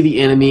characters, you see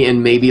the enemy,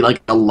 and maybe,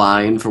 like, a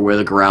line for where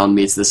the ground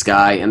meets the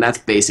sky, and that's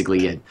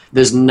basically it.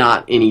 There's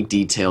not any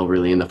detail,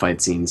 really, in the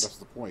fight scenes. That's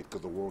the point,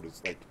 because the world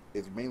is like,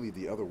 it's mainly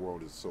the other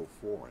world is so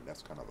foreign.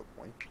 That's kind of the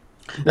point.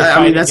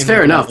 I mean, that's fighting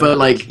fair in the enough, desert. but,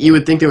 like, you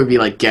would think there would be,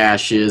 like,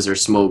 gashes or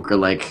smoke or,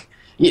 like...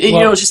 You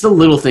Well- know, it's just the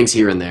little things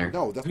here and there.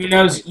 No, that's Who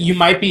knows? You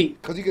might be.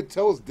 Because you can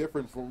tell it's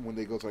different from when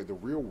they go to like the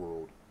real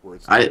world, where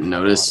it's. I like, didn't a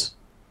lot notice.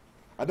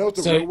 of- I know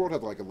the So- real world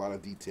has like a lot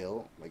of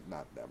detail, like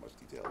not that much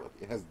detail, but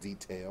it has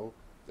detail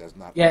that's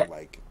not Yeah.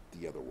 like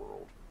the other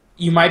world.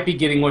 You might be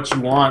getting what you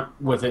want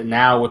with it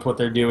now, with what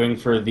they're doing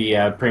for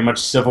the pretty much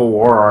Civil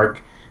War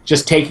arc.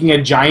 Just taking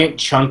a giant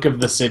chunk of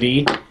the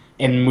city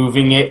and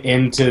moving it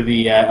into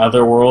the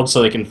other world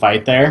so they can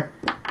fight there.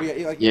 But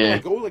yeah, like, Yeah.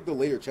 Like, go like the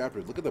later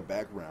chapters. Look at the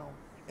background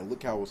and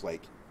look how it's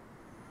like,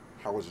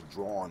 how it's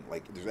drawn.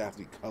 Like there's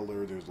actually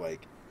color. There's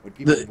like when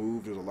people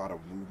move, there's a lot of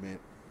movement.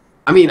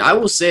 I mean, I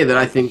will say that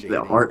I think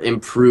the art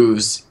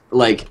improves,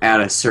 like,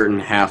 at a certain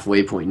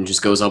halfway point and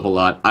just goes up a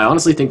lot. I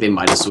honestly think they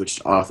might have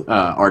switched off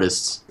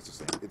artists. It's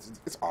the same.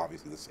 It's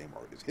obviously the same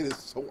artist. It is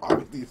so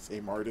obviously the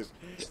same artist.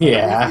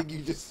 Yeah. Everything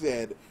you just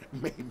said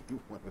made me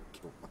want to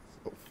kill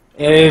myself.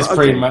 It is Okay.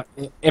 pretty much.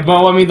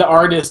 Well, I mean, the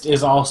artist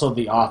is also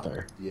the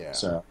author. Yeah.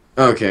 So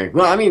Okay,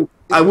 well, I mean,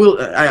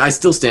 I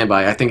still stand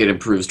by. I think it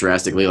improves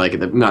drastically, like,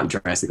 not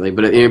drastically,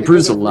 but it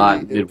improves a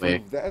lot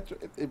midway. It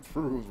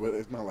improves, but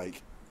it's not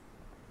like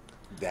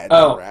that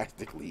Oh.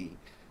 drastically.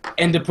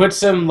 And to put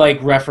some like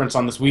reference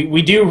on this,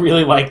 we do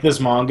really like this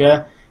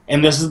manga,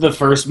 and this is the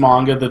first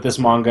manga that this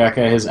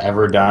mangaka has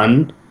ever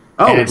done.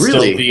 Oh, And it's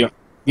really? Still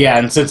yeah,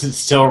 and since it's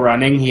still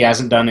running, he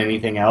hasn't done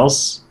anything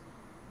else.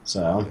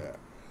 So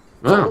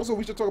Yeah. Wow. Also,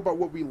 we should talk about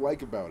what we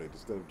like about it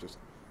instead of just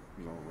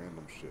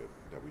random shit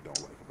that we don't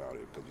like about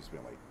it because we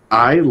spend like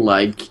I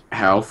like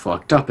how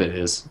fucked up it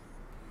is.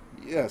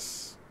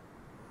 yes,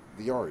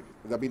 the art.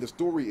 I mean, the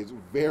story is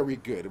very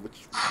good,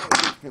 which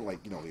I spent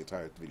like the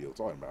entire video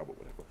talking about, but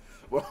whatever.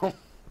 Well,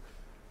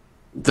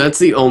 That's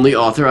the only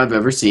author I've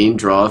ever seen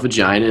draw a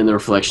vagina in the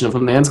reflection of a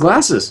man's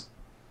glasses.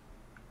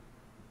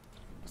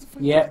 what's the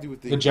fuck Yeah, to do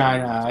with the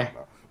vagina eye.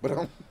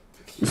 But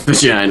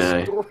Vagina the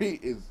eye. story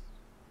is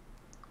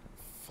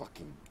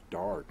fucking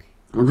dark.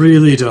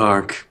 Really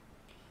dark.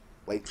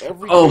 Like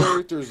every Oh.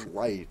 character's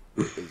life.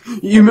 Is,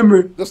 You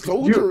remember? the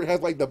soldier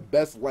has like the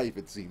best life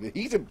it seems.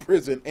 He's in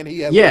prison and he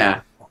has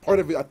Yeah. part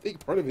of it. I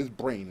think part of his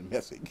brain is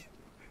missing.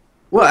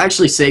 Well,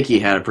 actually, Seiki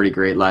had a pretty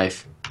great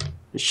life.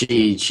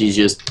 She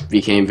just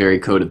became very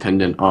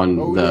codependent on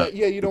Oh the...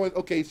 yeah. You know what?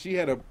 Okay, she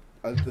had a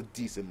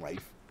decent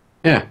life,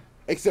 Yeah.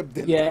 except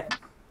then, yeah,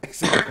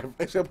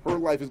 except her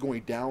life is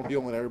going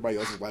downhill and everybody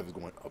else's life is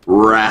going up.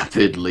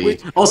 Rapidly.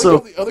 Which, Also,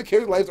 the other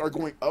characters' lives are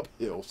going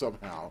uphill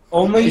somehow.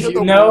 Only Even you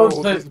the know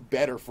world that- is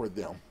better for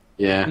them.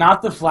 yeah.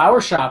 not the flower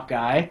shop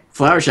guy.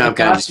 Flower Shop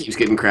guy Gosh. just keeps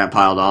getting crap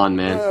piled on,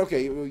 man.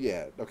 Okay, well,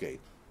 yeah, okay.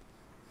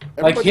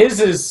 Like Everybody- his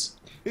is.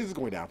 his is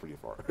going down pretty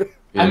far.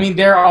 Yeah. I mean,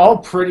 they're all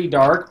pretty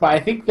dark, but I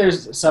think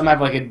there's some have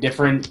like a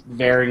different,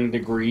 varying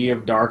degree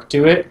of dark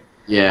to it.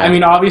 Yeah. I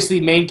mean, obviously,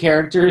 main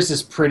characters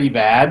is pretty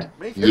bad.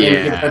 Main Yeah.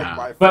 characters are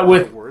by But far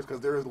with- the worst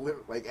because there's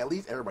like at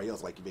least everybody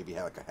else like maybe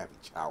had like a happy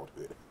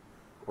childhood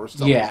or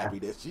some Yeah.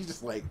 happiness. She's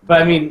just like,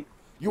 But I mean,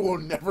 you will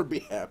never be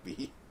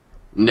happy.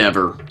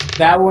 Never.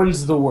 that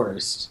one's the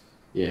worst.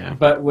 Yeah.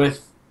 But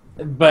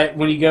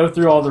when you go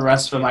through all the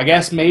rest of them, I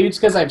guess maybe it's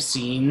because I've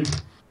seen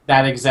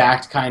that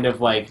exact kind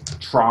of like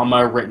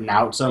trauma written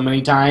out so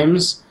many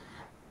times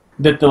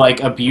that the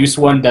like abuse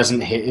one doesn't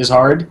hit as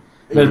hard.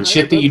 The It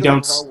shit that you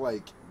don't. how,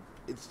 like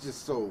it's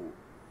just so.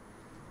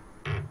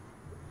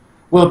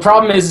 Well, the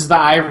problem is that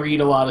I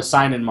read a lot of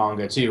seinen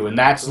manga too, and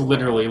that's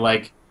literally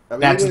like I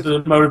mean, that's it is,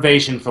 the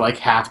motivation for like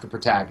half the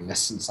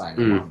protagonists in seinen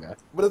Mm. manga.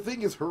 but the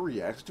thing is, her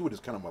reaction to it is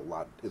kind of a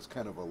lot. It's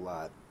kind of a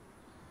lot.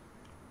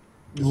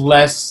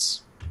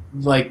 Less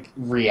like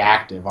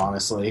reactive,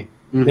 honestly.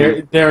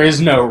 Mhm. There is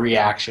no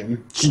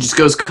reaction. She just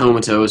goes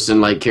comatose and,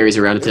 like, carries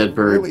around a It's dead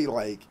bird. really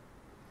like,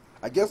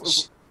 I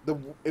guess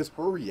it's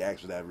her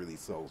reaction that really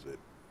sells it.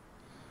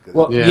 'Cause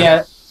Well, Yeah.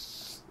 yeah.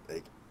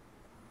 like,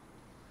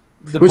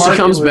 The When she part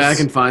comes that was- back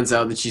and finds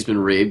out that she's been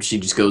raped, she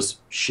just goes,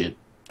 shit.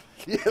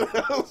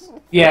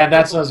 yeah,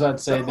 that's what I was about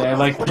to say there.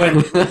 Like when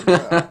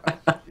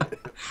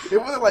It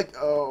wasn't like,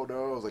 oh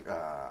no, it was like,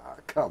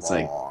 come It's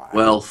on. like,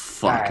 well,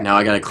 fuck. Alright. Now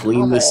I gotta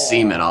clean Come the on.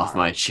 semen off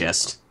my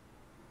chest.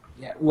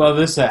 yeah, well,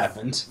 this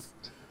happened.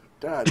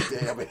 God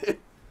damn it.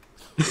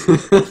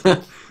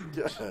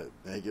 God,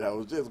 dang it, I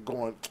was just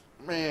going,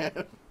 man,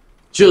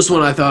 Just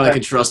when I thought I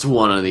could trust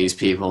one of these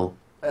people.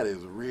 that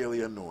is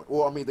really annoying.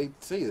 Well, I mean, they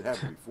say it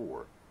happened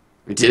before.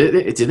 Did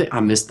it? Did it? I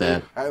missed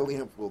that. Highly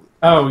influenced.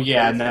 Oh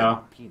yeah,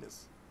 no.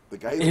 Penis. The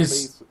guy's His-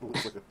 face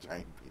looks like a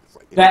giant penis.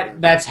 Like,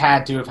 That's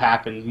had to have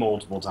happened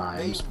multiple they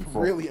times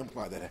before. really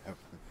imply that it happened.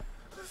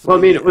 Well,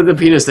 I mean, with the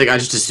penis thing, I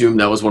just assumed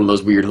that was one of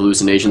those weird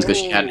hallucinations because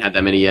she hadn't had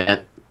that many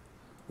yet.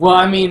 Well,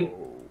 I mean,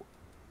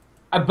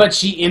 but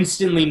she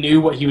instantly knew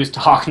what he was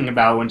talking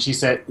about when he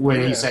said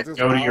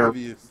go to your.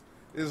 Obvious.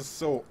 It's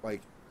so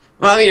like.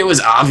 Well, I mean, it was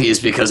obvious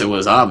because it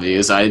was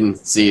obvious. I didn't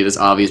see it as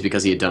obvious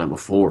because he had done it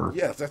before.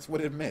 Yes, that's what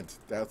it meant.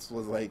 That's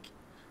was like.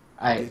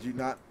 Did you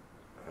not?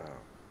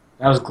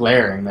 That was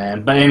glaring,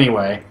 man. But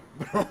anyway.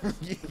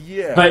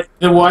 Yeah. But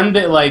the one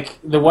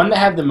that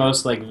had the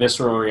most like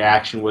visceral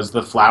reaction was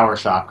the flower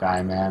shop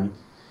guy, man.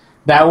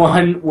 That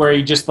one where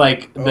he just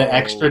like the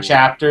extra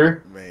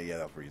chapter. Man,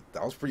 yeah,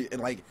 that was pretty,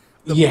 and like.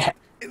 Yeah.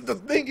 The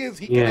thing is,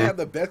 he can have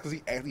the best because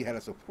he actually had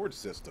a support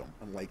system,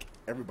 unlike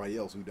everybody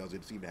else who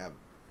doesn't seem to have.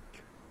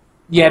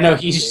 Yeah, no,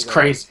 he's just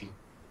crazy.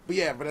 But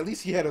yeah, but at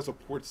least he had a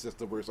support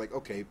system where it's like,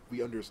 okay,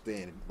 we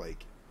understand,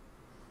 like,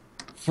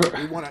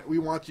 we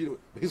want you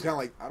to. He's kind of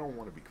like, I don't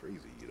want to be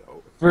crazy, you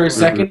know. For a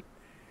second,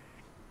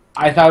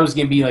 I thought it was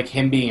gonna be like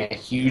him being a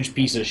huge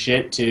piece of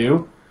shit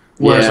too.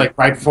 Whereas like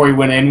right before he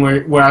went in,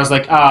 where I was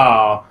like,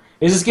 oh,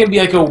 is this gonna be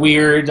like a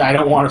weird I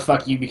don't want to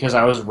fuck you because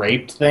I was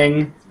raped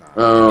thing?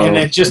 Oh. And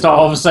then just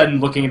all of a sudden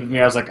looking at me,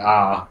 I was like,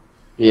 ah.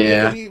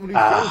 Yeah. When he shows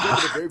up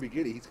at the very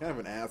beginning, he's kind of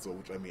an asshole,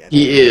 which I mean.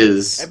 He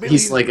is.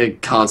 He's like a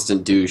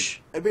constant douche.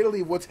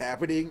 Admittedly, what's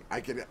happening, I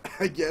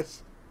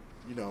guess,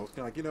 you know, it's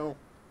kind of like, you know,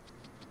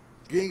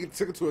 getting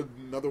taken to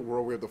another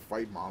world where they have to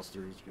fight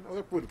monsters, you know,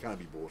 that would kind of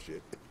be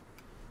bullshit.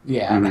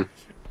 Yeah. Mm-hmm.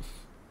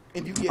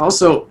 And you get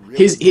also,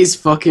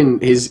 his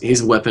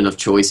weapon of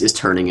choice is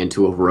turning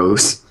into a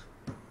rose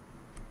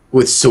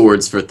with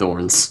swords for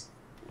thorns.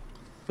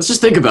 Let's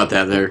just think about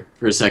that there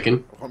for a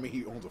second. I mean,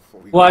 he owns a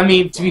well, I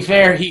mean, to be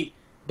fair,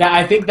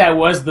 I think that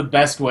was the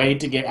best way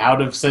to get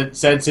out of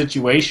said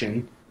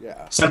situation.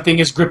 Yeah. Something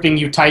is gripping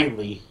you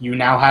tightly. You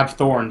now have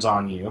thorns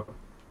on you.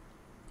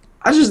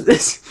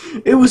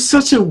 It was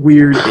such a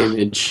weird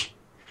image.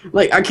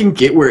 Like, I can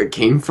get where it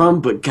came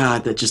from, but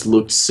God, that just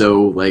looked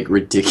so, like,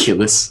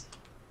 ridiculous.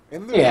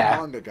 And there's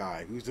a manga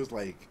guy who's just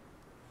like,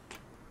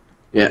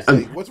 yeah,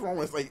 like, what's wrong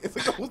with, like, it's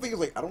like the whole thing is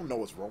like, I don't know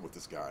what's wrong with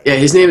this guy. Yeah,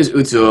 his name is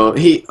Utsuo.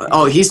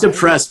 He's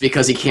depressed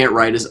because he can't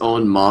write his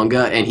own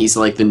manga, and he's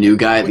like the new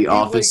guy at the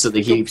office, so that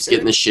he keeps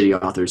getting the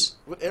shitty authors.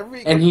 But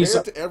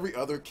compared to every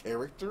other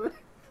character,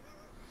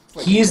 it's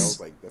like, he's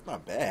like, that's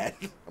not bad.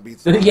 I mean,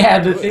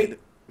 the thing.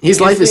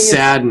 His life is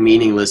sad and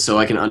meaningless, so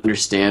I can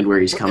understand where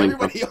he's coming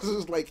from. Everybody else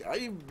is like,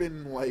 I've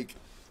been like,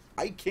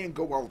 I can't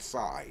go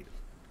outside.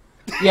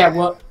 Yeah,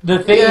 well, the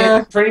thing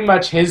is, pretty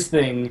much his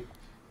thing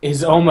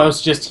is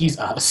almost just he's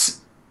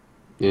us.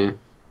 Yeah.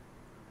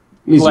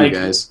 He's like, you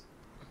guys.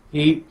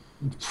 He,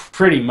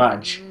 pretty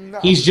much. No.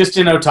 He's just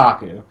an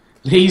otaku.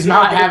 He's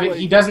not having,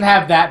 he doesn't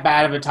have that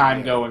bad of a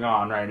time going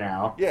on right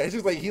now. Yeah, it's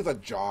just like, he has a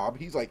job.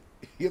 He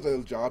has a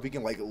job, he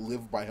can like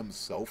live by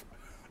himself.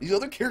 These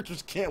other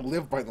characters can't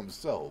live by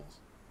themselves.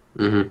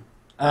 Mm-hmm.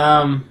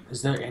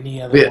 Is there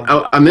any other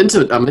one? I meant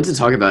to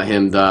talk about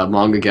him, the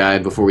manga guy,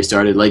 before we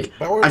started. Like,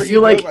 I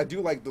feel like I do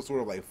like the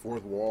sort of like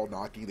fourth wall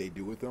knocking they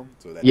do with him.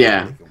 So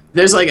that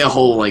there's like a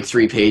whole like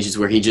 3 pages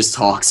where he just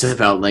talks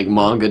about like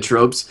manga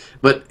tropes.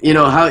 But you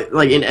know how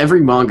like in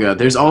every manga,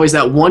 there's always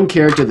that one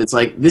character that's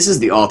like, this is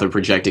the author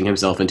projecting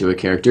himself into a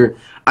character.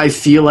 I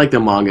feel like the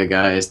manga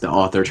guy is the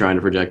author trying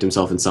to project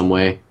himself in some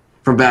way.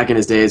 From back in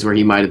his days where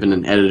he might have been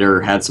an editor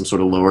or had some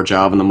sort of lower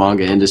job in the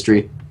manga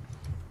industry.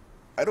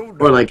 I don't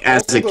know. Or like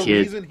as a kid. The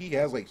reason he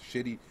has like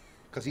shitty,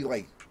 because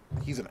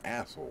he's an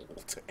asshole.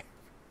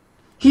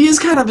 He is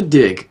kind of a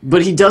dick,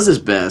 but he does his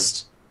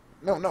best.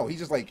 No, he's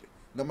just like,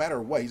 no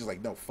matter what, he's just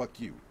like, no, fuck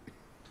you.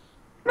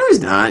 No, he's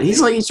not. He's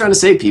like, he's trying to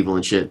save people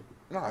and shit.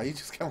 No, he's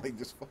just kind of like,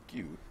 just fuck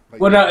you.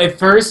 Like, well, no, at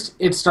first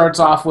it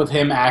starts off with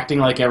him acting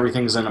like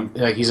everything's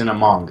like he's in a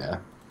manga.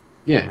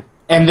 Yeah.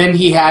 And then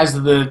he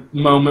has the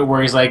moment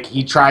where he's like,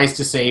 he tries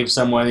to save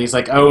someone, and he's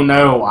like, oh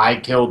no, I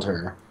killed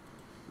her.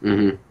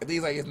 Mm-hmm. And then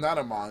he's like, it's not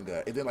a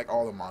manga. And then like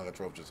all the manga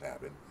tropes just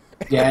happen.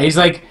 Yeah, he's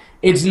like,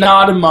 it's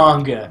not a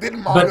manga.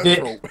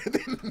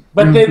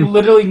 But then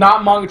literally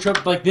not manga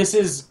trope, like this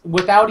is,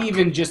 without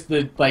even just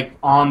the, like,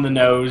 on the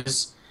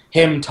nose,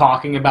 him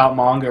talking about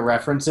manga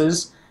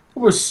references,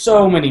 there were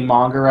so many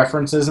manga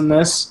references in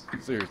this.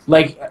 Seriously.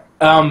 Like,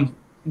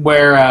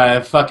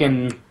 where,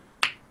 fucking...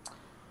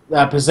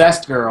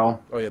 Possessed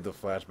Girl. Oh yeah, the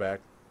flashback.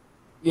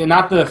 Yeah,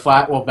 not the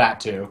that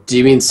too. Do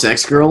you mean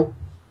Sex Girl?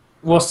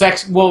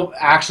 Well,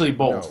 actually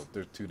both. No,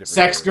 there's 2 different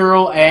Sex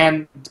Girl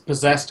and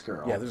Possessed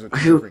Girl. Yeah, there's 2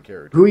 different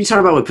characters. Who are you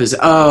talking about with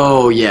Possessed?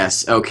 Oh,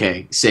 yes,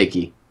 okay,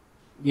 Seiki.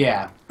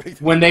 Yeah.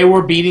 When they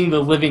were beating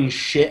the living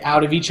shit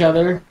out of each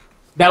other,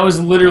 that was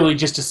literally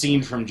just a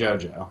scene from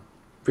JoJo.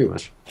 Pretty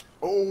much.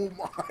 Oh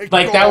my god.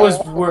 Like, that was...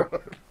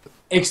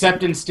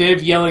 Except instead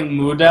of yelling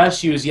Muda,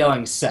 she was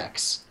yelling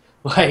sex.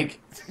 Like...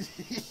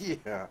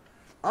 Yeah.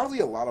 Honestly,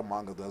 a lot of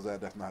manga does that.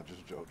 That's not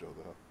just JoJo,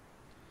 though.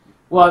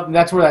 Well,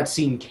 that's where that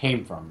scene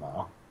came from,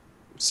 though.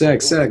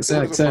 Sex, sex,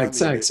 It was sex, a sex,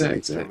 finally sex,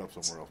 sex, showed sex.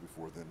 up somewhere else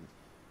before then.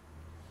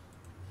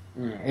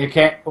 It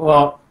can't.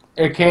 Well,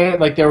 it can't.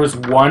 Like there was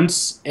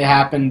once it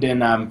happened in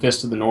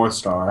Fist of the North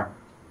Star,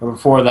 but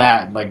before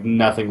that, like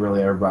nothing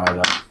really ever brought it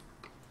up.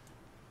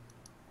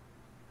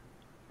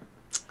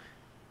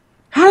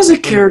 How does a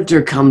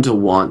character come to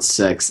want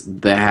sex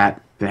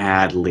that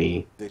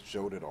badly? They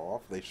showed it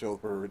off. They showed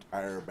her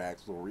entire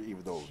backstory,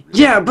 even though it was really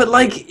Yeah, but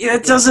like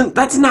it doesn't.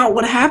 That's not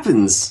what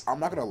happens. I'm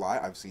not gonna lie,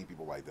 I've seen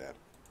people like that.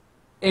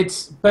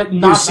 It's but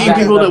not. You've seen that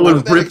people that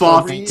level. would rip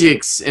off extreme.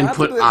 dicks and Not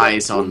put to the-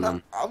 eyes well, on not-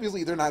 them.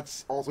 Obviously, they're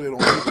not. Also, they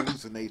don't have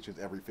hallucinations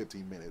every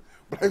 15 minutes.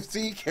 But I've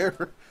seen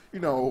character, you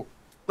know.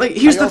 Like,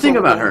 here's I the also thing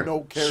about don't her. know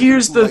characters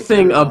Here's who the like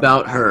thing her on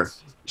about the her.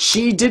 eyes.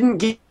 She didn't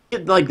get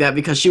like that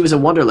because she was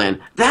in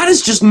Wonderland. That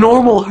is just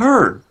normal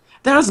her.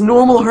 That is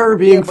normal her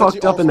being Yeah, but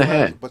she fucked up in the also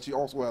has- head. But she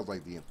also has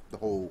like the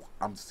whole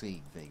I'm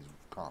seeing things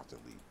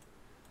constantly.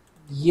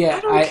 Yeah,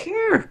 I don't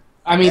care.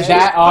 I mean And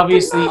that it's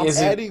obviously I'm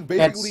isn't. adding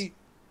That's, basically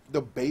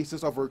the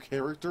basis of her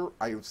character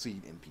I have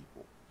seen in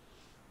people.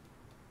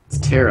 It's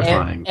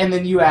terrifying. and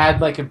then you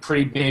add like a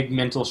pretty big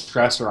mental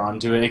stressor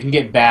onto it. It can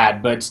get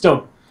bad, but it's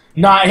still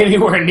not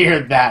anywhere near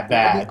that I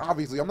bad. mean,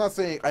 obviously, I'm not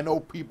saying I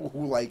know people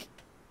who like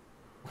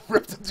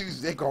ripped the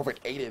dude's dick off and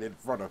ate it in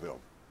front of him.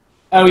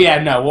 Oh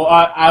yeah, no. Well,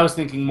 I was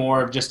thinking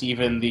more of just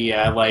even the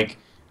like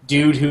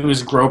dude who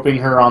was groping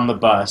her on the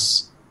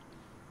bus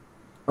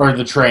or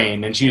the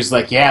train, and she was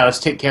like, "Yeah, let's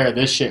take care of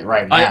this shit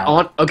right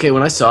now." Okay,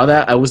 when I saw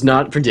that, I was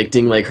not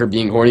predicting like her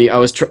being horny.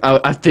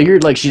 I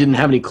figured like she didn't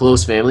have any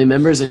close family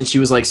members, and she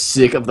was like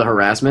sick of the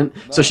harassment,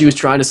 so she was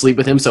trying to sleep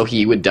with him so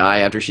he would die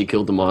after she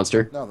killed the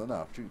monster.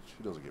 No. She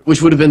doesn't give.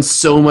 Which would have been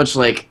so much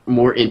like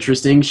more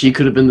interesting. She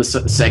could have been the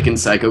second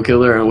psycho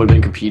killer and would have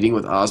been competing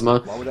with Ozma.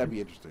 Why would that be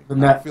interesting?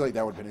 And I that- feel like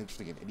that would have been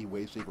interesting in any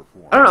way, shape, or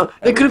form. I don't know.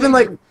 They could have been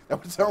like.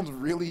 That sounds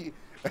really.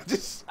 I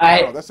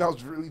don't know, that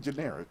sounds really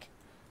generic.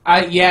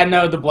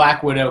 The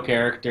Black Widow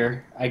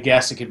character. I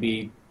guess it could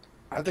be.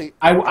 I think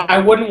I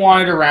wouldn't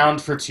want it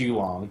around for too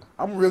long.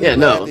 I'm really. Yeah,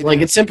 glad no, they like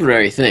didn't- it's a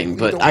temporary thing, We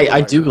but don't I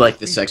like do her. like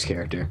the sex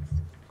character.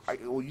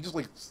 Well, you just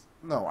like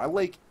no. I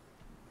like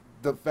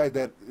the fact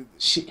that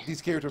She,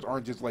 these characters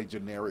aren't just like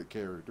generic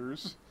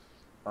characters.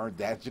 Aren't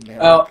that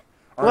generic? Oh,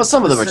 Well,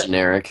 some of them are se-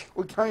 generic.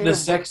 Well, kind the of.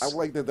 sex- I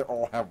like that they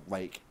all have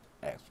like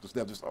aspects.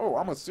 They're just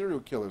I'm a serial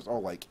killer. It's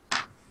all like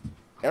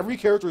every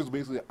character is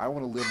basically I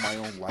want to live my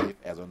own life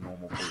as a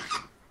normal person.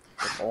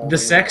 That's all the they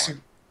sex.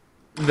 want.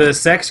 The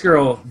sex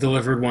girl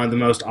delivered one of the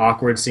most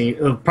awkward scene,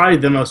 probably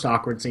the most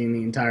awkward scene in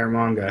the entire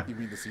manga. You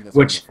mean the scene that's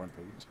Which- on the front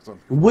page?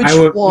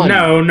 Which one?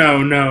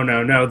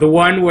 No. The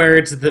one where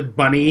it's the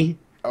bunny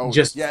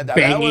just that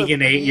banging was, an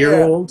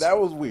 8-year-old. Yeah, that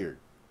was weird.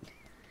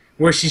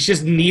 Where she's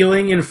just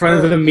kneeling in front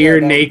of the Yeah, mirror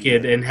that was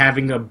naked weird. and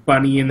having a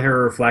bunny in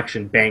her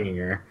reflection banging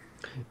her.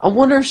 I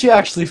wonder if she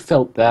actually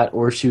felt that,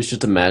 or if she was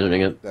just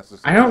imagining it. That's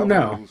just, I don't that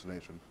was a know.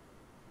 hallucination.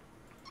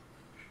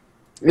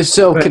 If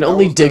so, But can that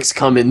only was dicks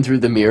come in through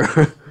the mirror? I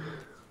don't think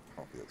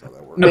that's how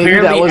that works. Maybe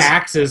Apparently, that was-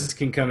 axes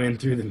can come in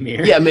through the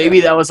mirror. Yeah,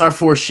 maybe that was our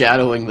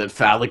foreshadowing that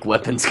phallic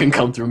weapons can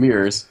come through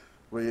mirrors.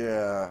 But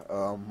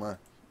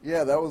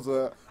yeah, that was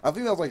I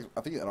think that was like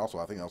I think that was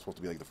supposed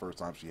to be like the first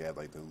time she had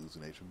like the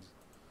hallucinations.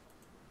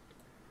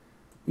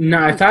 No,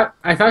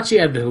 I thought she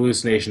had the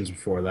hallucinations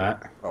before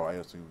that. Oh, I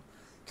assume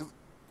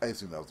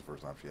that was the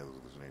first time she had those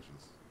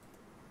hallucinations.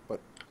 But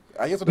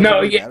I guess it No,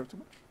 doesn't really yeah. matter too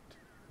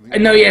much.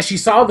 No, yeah, she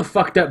saw the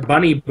fucked up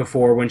bunny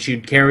before when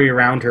she'd carry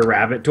around her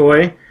rabbit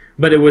toy,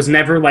 but it was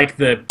never like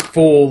the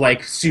full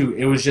like suit.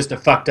 It was just a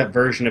fucked up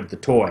version of the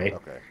toy.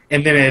 Okay.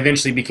 And then it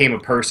eventually became a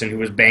person who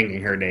was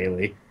banging her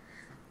daily.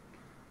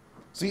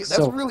 See, that's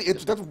So- really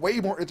interesting. That's way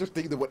more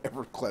interesting than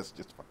whatever Quest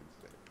just fucking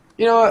said.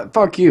 You know what?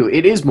 Fuck you.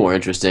 It is more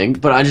interesting,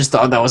 but I just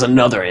thought that was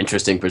another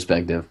interesting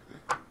perspective.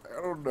 I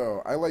don't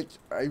know.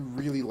 I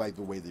really like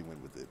the way they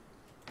went with it.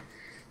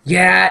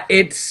 Yeah,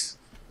 it's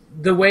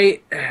the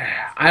way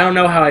I don't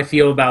know how I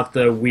feel about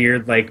the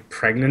weird like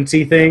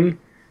pregnancy thing.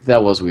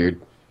 That was weird.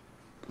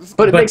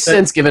 But it But makes the-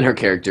 sense given her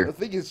The character.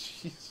 thing is,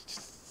 she's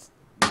just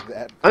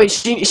that. I mean,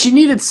 she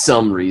needed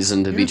some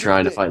reason to be Here's the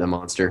trying to thing. fight the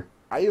monster.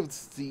 I have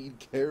seen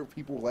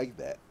people like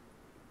that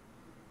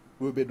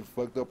who have been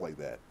fucked up like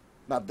that.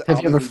 Not Have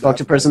you ever obviously fucked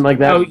a not- person like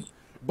that? Oh,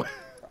 But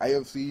I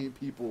have seen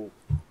people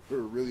who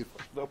are really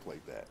fucked up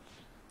like that.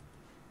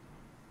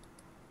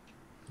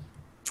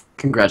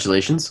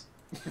 Congratulations.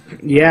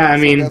 yeah, I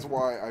So mean, that's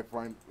why I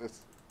find this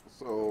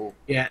so.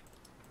 yeah.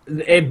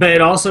 But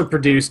it also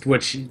produced,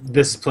 which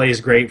this plays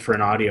great for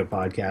an audio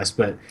podcast,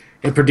 but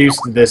it produced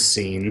this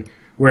scene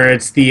where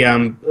it's the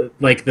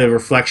like the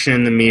reflection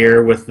in the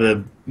mirror with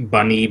the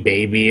bunny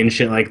baby and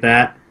shit like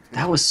that.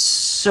 That was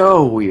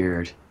so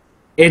weird.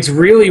 It's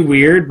really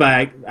weird,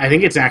 but I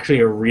think it's actually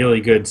a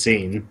really good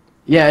scene.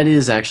 Yeah, it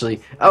is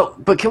actually. Oh,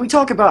 but can we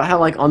talk about how,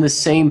 like, on the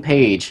same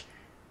page,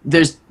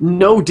 there's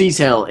no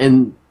detail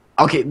in.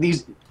 Okay,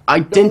 these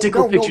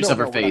identical pictures of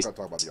her we're not face, gonna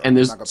talk about the art. and We're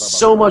there's not gonna talk about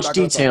so the art. much We're not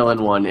gonna detail talk in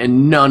about one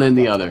and none in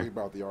the the art. other. Talking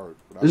about the art.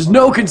 There's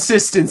no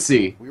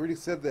consistency. We already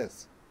said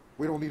this.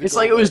 We don't need to It's go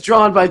like it was back.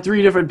 drawn by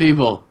 3 different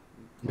people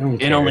No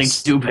one in only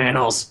cares. 2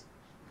 panels.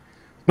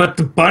 But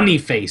the bunny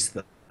face,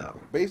 though.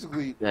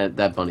 Basically,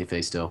 That bunny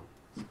face still.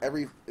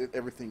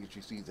 everything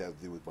she sees has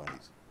to do with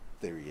bunnies.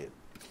 There you go.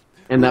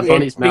 And that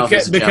bunny's mouth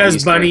is a Because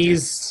Japanese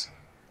bunnies...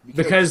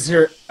 Because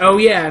her... Oh,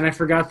 yeah, and I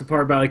forgot the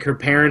part about, like, her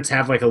parents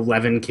have, like,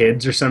 11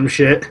 kids or some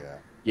shit. Yeah.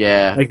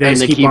 Yeah, Like, they and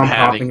just they keep on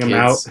having popping them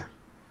out. kids.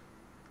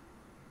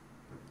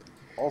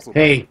 Also,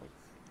 Hey.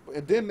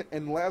 and then,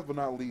 and last but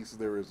not least,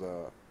 there is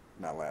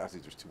not last. I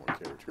think there's 2 more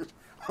characters.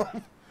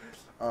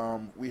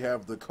 We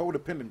have the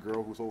codependent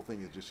girl whose whole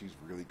thing is just she's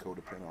really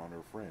codependent on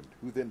her friend,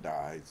 who then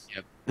dies.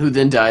 Yep. Who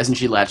then dies and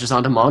she latches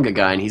onto Manga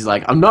Guy and he's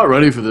like, I'm not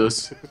ready for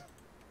this.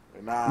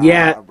 Nah,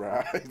 Yeah.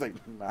 bruh. He's like,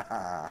 nah,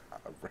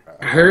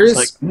 bruh. Hers...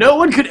 It's like, no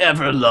one could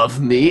ever love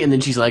me. And then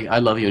she's like, I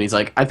love you. And he's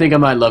like, I think I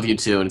might love you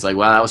too. And it's like,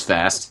 wow, that was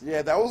fast.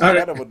 Yeah, that was kind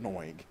of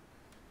annoying.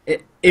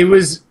 It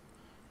was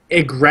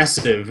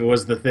aggressive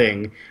was the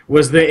thing.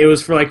 Was that it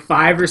was for like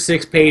 5 or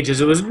 6 pages.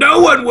 It was no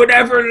one would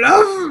ever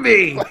love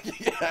me.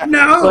 Yeah.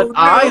 No, But no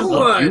I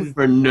love you one.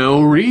 for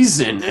no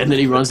reason. And then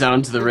he runs out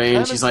into the rain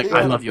and kinda she's like, did I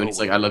out love of you. And he's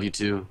like, I love you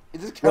too.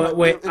 It just kind of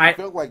Wait, it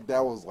felt like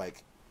that was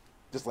like,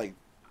 just like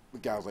the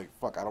guy was like,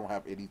 fuck, I don't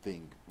have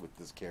anything with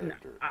this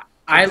character.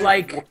 I So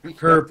like therefore, we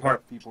her have to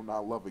part. have people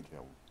not loving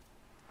him.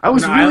 I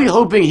was No, really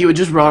hoping he would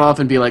just run off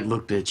and be like,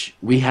 look, bitch,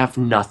 we have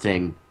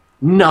nothing.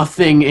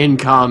 Nothing in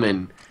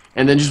common.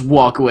 And then just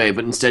walk away.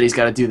 But instead he's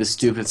got to do the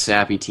stupid,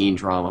 sappy teen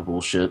drama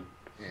bullshit.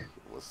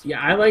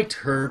 Yeah, I liked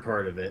her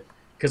part of it.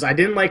 Because I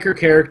didn't like her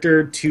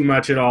character too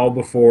much at all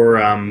before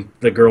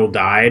the girl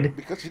died.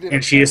 Because she didn't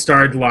And she just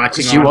started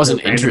latching on. She wasn't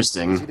to random-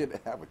 interesting. She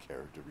didn't have a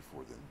character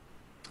before then.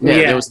 Yeah,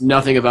 Yeah. there was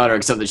nothing about her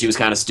except that she was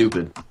kind of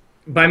stupid.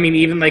 But I mean,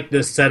 even like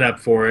the setup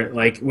for it,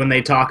 like when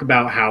they talk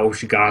about how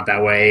she got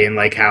that way and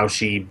like how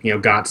she,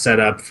 got set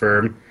up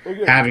for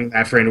having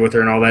that friend with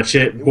her and all that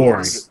shit,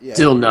 boring. Yeah.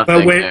 Still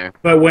nothing there.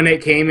 But when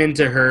it came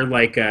into her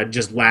like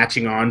just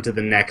latching on to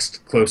the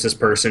next closest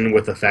person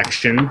with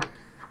affection,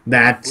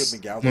 that's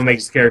Flipping out what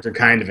makes the character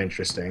kind of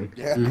interesting.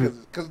 Yeah,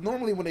 because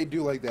normally when they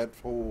do like that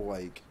whole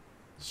like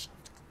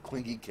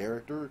clingy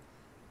character,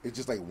 it's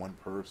just like one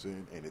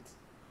person and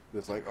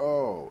it's like,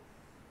 oh,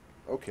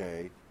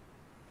 okay.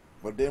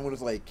 But then when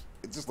it's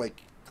just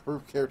like her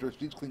character,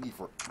 she's clingy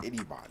for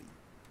anybody.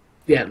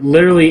 Yeah,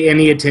 literally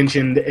any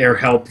attention or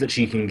help that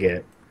she can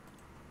get.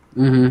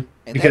 Mm-hmm.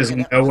 And Because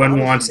that- no one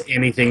honestly- wants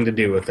anything to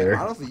do with her.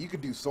 Honestly, you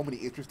could do so many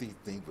interesting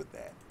things with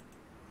that.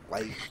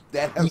 Like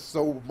that has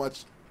so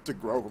much to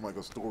grow from like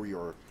a story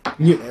or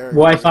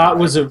What I thought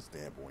was a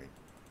standpoint.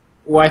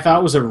 what I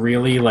thought was a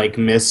really like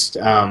missed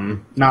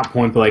not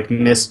point but like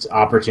missed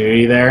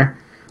opportunity there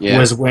Yeah.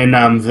 was when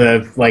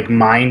the like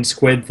mind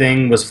squid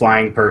thing was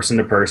flying person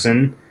to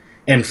person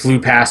and flew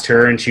past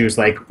her and she was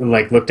like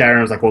looked at her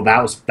and was like, well,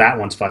 that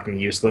one's fucking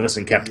useless,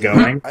 and kept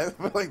going. I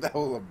feel like that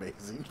was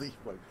amazingly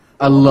funny.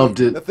 I loved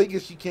it. The thing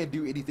is, she can't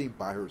do anything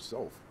by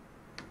herself.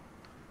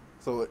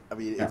 So I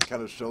mean, Yeah. it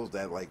kind of shows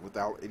that like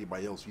without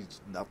anybody else,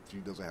 she's not. She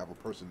doesn't have a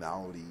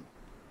personality.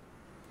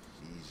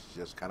 She's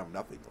just kind of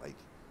nothing. Like,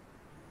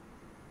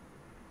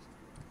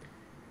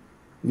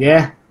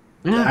 Yeah.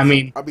 Yeah. I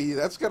mean,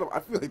 that's kind of. I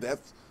feel like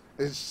it's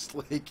just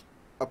like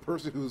a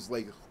person whose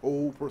like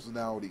whole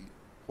personality,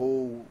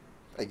 whole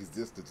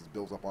existence is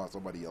built up on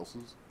somebody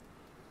else's.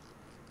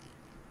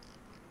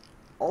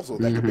 Also,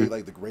 that could be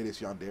like the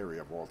greatest yandere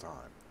of all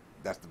time.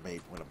 That's the main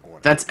point I'm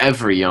going. That's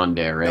every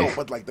yandere. No,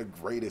 but like the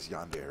greatest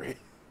yandere.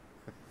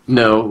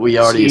 No, we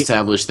already See-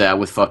 established that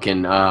with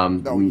fucking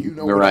No, you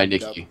know Mirai what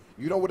Nikki.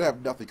 You know would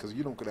have nothing because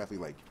you don't could actually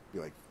like be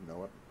like, you know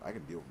what? I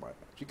can deal with my.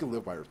 She can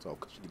live by herself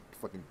because she can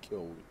fucking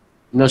kill.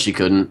 No, she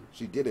couldn't.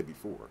 She did it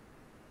before.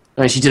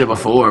 I mean, she did it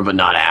before, but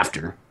not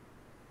after.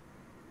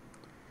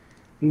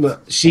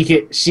 look,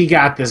 she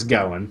got this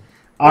going.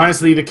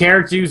 Honestly, the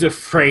character who's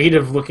afraid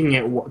of looking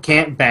at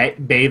can't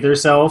bathe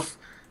herself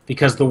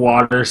because the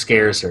water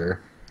scares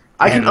her.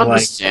 I can And, like,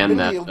 understand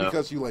that, Maybe though.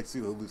 because you like see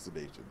the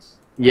hallucinations.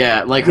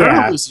 Yeah, like, her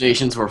Yeah.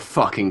 hallucinations were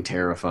fucking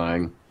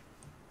terrifying.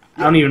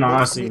 I don't even Most-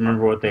 honestly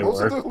remember what they Most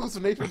were. of the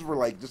hallucinations were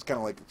like just kind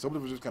of like some of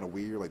them was just kind of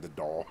weird, like the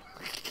dog.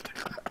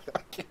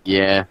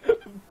 Yeah.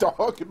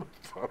 Dog in the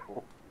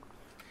puddle.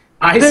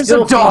 I There's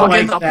still a dog feel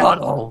like in the that,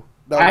 puddle.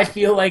 No, I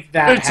feel like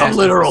that It's has a to be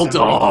literal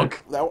something dog.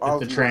 that that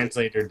honestly the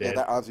translator was, yeah, did.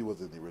 that honestly was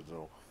in the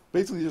original.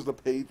 Basically, there's a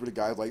page where the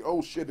guy's like,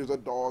 "Oh shit, there's a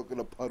dog in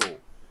a puddle,"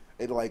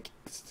 and like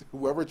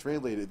whoever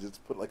translated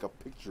just put like a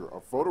picture,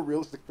 a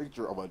photorealistic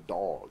picture of a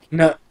dog.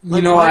 No, you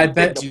Like, know, why I did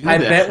they bet, do I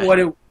that?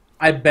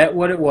 bet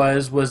what it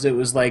was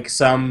like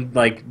some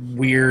like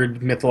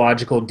weird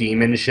mythological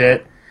demon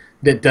shit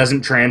that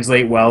doesn't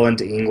translate well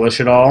into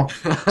English at all.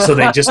 So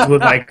they just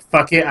would like,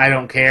 fuck it, I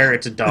don't care,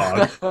 it's a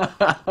dog.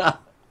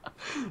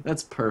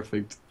 That's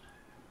perfect.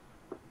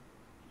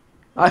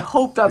 I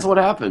hope that's what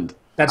happened.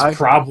 That's I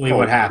probably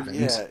what hope. happened.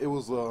 Yeah, it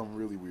was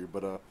really weird,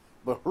 but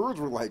hers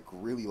were like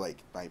really like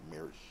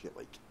nightmarish shit.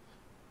 Like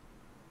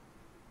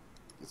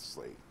it's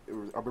like it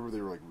was. I remember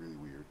they were like really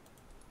weird.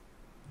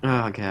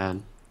 Oh,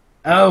 God.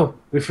 Oh,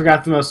 we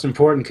forgot the most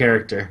important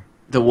character.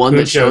 The one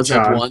that shows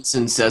up Buncho-chan. once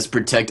and says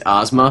 "protect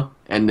Ozma"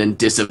 and then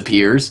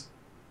disappears.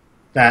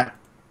 That.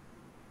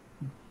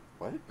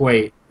 What?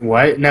 Wait,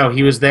 what? No,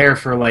 he was there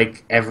for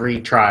like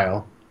every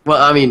trial.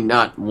 Well, I mean,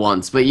 not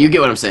once, but you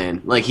get what I'm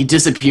saying. Like, he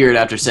disappeared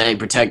after saying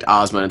 "protect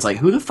Ozma," and it's like,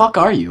 who the fuck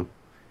are you?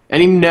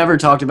 And he never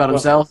talked about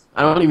himself.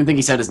 I don't even think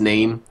he said his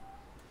name.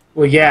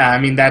 Well, yeah, I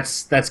mean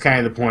that's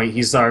kind of the point.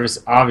 He's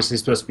obviously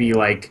supposed to be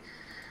like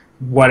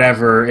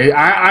whatever.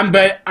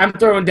 I'm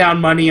throwing down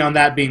money on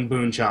that being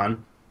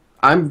Boon-chan.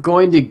 I'm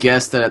going to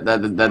guess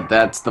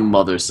that's the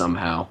mother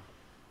somehow.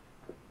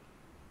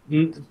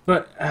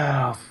 But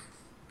It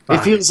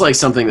fuck. feels like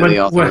something that When- the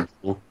author when-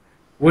 would pull.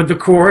 With the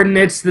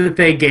coordinates that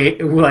they gave,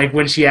 like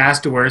when she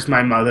asked, "Where's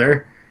my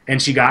mother?"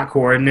 and she got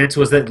coordinates,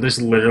 was that just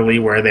literally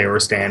where they were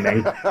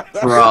standing? That's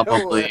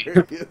Probably.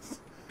 hilarious.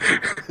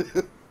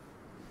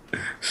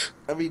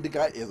 I mean, the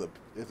guy is an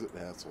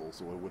asshole,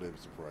 so it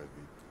wouldn't surprise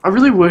me. I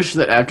really wish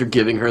that after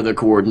giving her the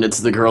coordinates,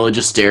 the girl had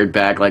just stared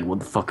back like, what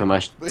the fuck am I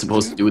Like,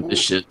 supposed to do with this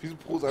she shit? just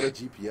pulls out a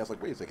GPS,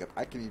 like, wait a second,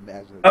 I can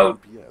imagine a Oh.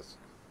 GPS.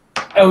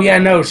 Oh yeah,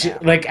 no. She,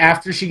 like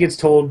after she gets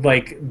told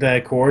like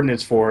the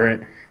coordinates for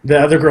it, the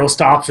other girl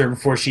stops her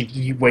before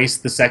she wastes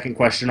the second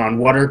question on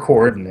what are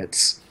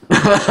coordinates.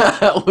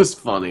 That was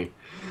funny.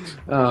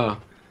 They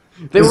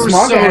This were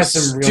manga so has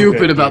some real stupid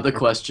good about the humor.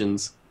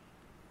 questions.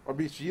 I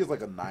mean, she is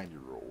like a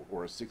 9-year-old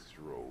or a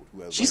 6-year-old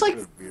who has She's like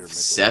like severe mental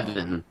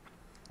 7.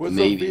 with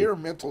maybe. severe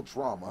mental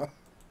trauma,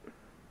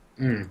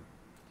 Mm.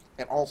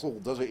 and also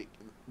doesn't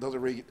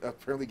really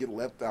apparently get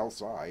left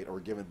outside or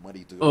given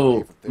money to Oh,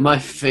 pay for my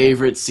therapy.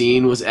 favorite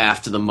scene was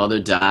after the mother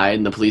died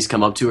and the police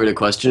come up to her to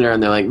question her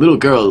and they're like, little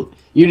girl,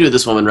 you knew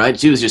this woman, right?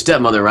 She was your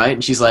stepmother, right?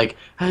 And she's like,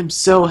 I'm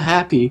so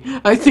happy.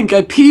 I think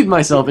I peed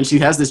myself. And she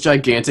has this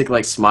gigantic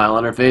like smile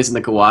on her face and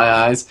the kawaii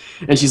eyes.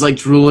 And she's like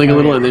drooling a Oh,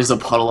 little yeah. and there's a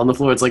puddle on the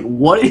floor. It's like,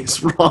 what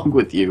is wrong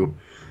with you?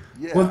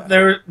 Yeah.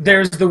 Well,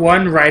 there's the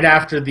one right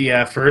after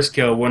the first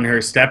kill when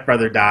her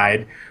stepbrother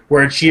died,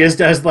 where she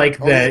does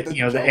like Oh, the yeah,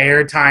 the the jump.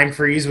 air time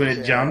freeze when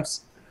Yeah. it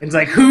jumps. And it's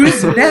like,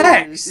 who's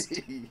next?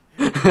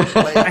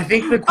 I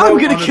think the quote I'm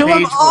gonna on the kill them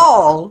page was-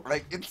 all!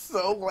 Like, it's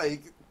so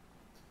like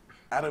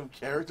out of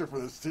character for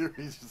the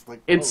series. Just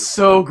like It's oh,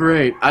 so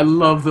great. I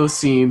love those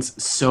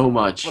scenes so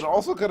much. But it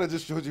also kind of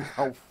just shows you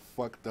how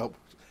fucked up.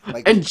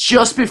 Like, And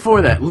just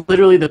before that,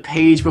 literally the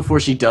page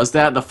before she does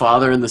that, the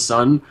father and the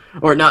son,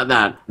 or not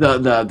that,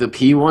 the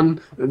P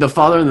one, the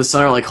father and the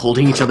son are like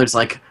holding each other. It's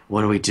like,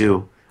 what do we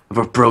do?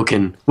 We're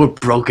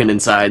broken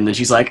inside. And then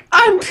she's like,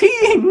 I'm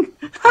peeing!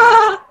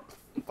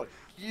 fuck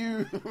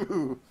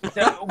you.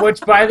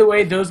 Which, by the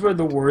way, those were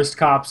the worst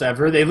cops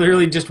ever. They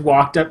literally just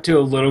walked up to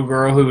a little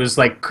girl who was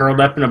like curled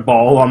up in a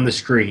ball on the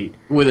street.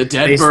 With a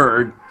dead They-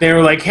 bird. They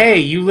were like, "Hey,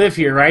 you live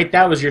here, right?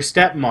 That was your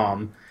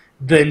stepmom."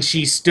 Then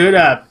she stood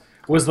up,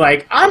 was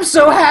like, "I'm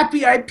so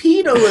happy I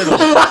peed a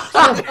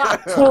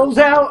little." Pulled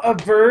out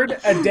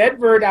a dead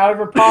bird out of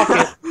her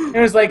pocket, and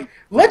was like,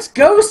 "Let's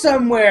go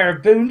somewhere,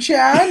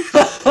 Boon-chan."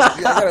 Yeah,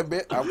 I gotta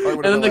admit, I probably And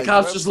would've then the been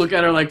cops like, just look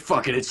at her like,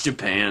 fuck it, it's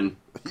Japan.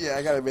 Yeah,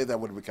 I gotta admit that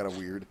would have been kind of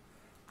weird.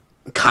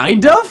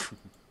 Kind of?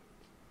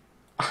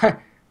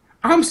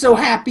 I'm so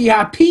happy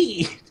I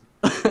peed.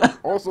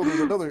 Also, there's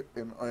another,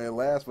 and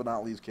last but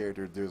not least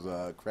character, there's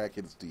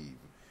Crackhead Steve,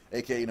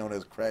 aka known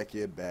as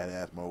Crackhead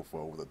Badass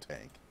Mofo with a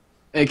tank.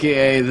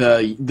 AKA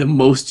the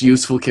most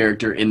useful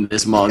character in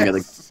this manga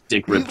Yes. that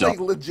dick ripped He's like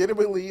off.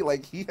 legitimately,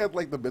 like, he had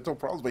like the mental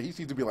problems, but he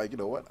seems to be like, you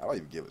know what, I don't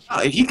even give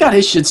a shit. He got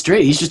his shit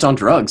straight. He's just on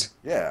drugs.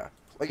 Yeah.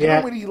 Like, Yeah.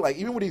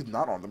 even when he's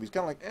not on them, he's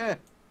kind of like,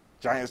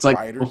 giant It's like-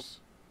 spiders.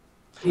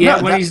 Yeah,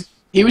 No, when that- he's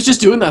He was just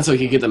doing that so he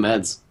could get the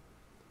meds.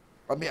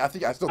 I mean, I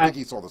still think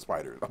he saw the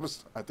spiders.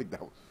 I think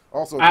that was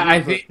also. I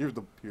Here's,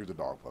 think- here's the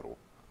dog puddle.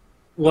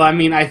 well, I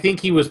mean, I think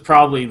he was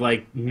probably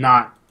like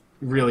not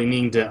really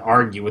needing to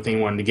argue with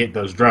anyone to get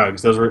those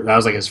drugs. That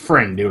was like his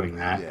friend doing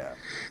that. Yeah.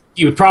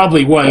 He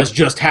probably was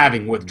just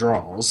having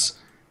withdrawals.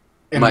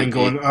 And Might then be.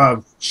 going,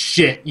 oh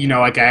shit,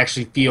 like I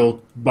actually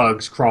feel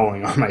bugs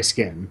crawling on my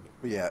skin.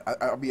 But yeah,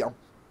 I mean,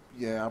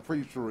 I'm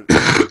pretty sure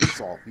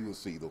he would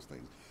see those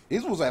things.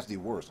 His was actually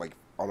worse, like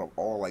out of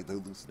all like the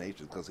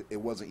hallucinations, because it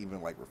wasn't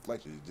even like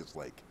reflections, it's just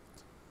like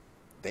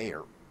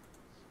there.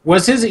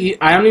 Was his?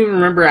 I don't even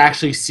remember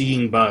actually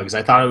seeing bugs.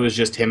 I thought it was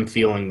just him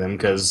feeling them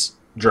because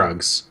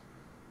drugs.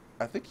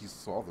 I think he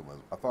saw them.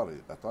 I thought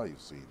he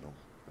seen them.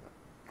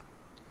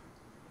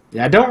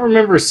 Yeah, I don't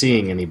remember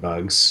seeing any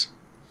bugs.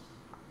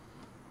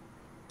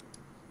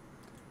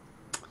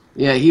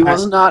 Yeah, he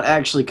was not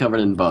actually covered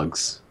in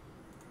bugs.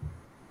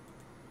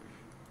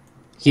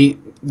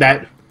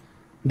 That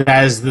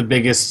is the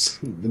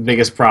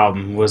biggest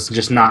problem was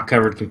just not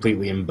covered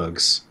completely in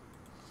bugs.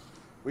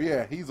 But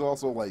yeah, he's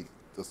also like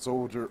the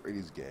soldier, and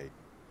he's gay.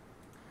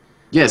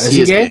 Yes, Is he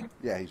he is gay? gay.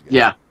 Yeah, he's gay.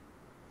 Yeah.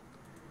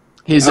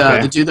 His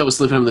Okay. the dude that was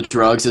slipping him the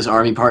drugs, his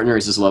army partner,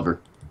 is his lover.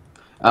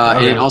 And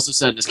Okay. it also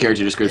said in his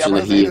character Yeah, description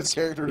but that he his is.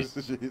 character it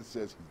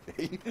says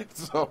he's gay.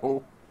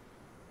 So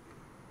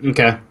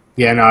Okay.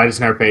 Yeah, no, I just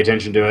never pay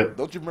attention to it.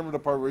 don't you remember the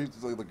part where he's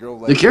like the girl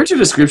like The character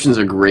descriptions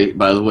are great,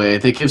 by the way.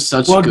 They give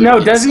such Well, good no,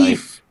 doesn't he?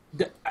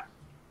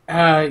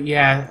 insight.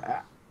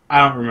 Yeah.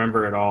 I don't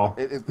remember at all.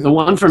 The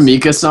one from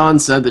Mika-san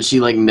said that she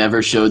like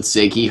never showed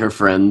Seiki her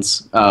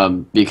friends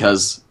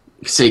because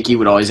Seiki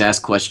would always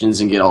ask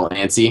questions and get all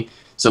antsy.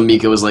 So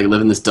Mika was like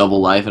living this double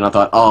life, and I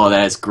thought, oh,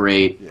 that is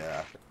great.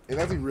 Yeah, it's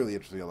actually really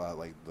interesting. A lot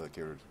like the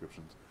character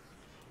descriptions.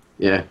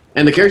 Yeah,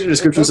 and the character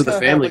descriptions of the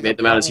family made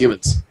them out as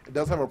humans. It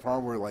does have a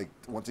problem where, like,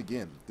 once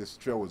again, this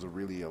show is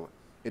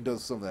it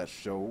does some of that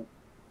show.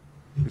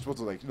 You're supposed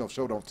to, like,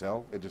 show don't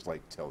tell. It just,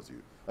 like, tells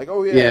you. Like,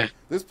 oh, yeah,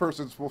 this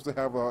person's supposed to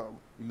have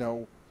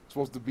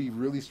supposed to be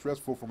really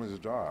stressful from his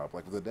job,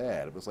 like with the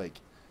dad. But it's like,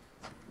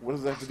 what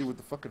does that have to do with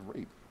the fucking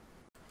rape?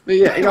 But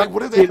yeah, like, what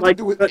does that have to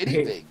do with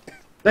anything?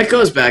 That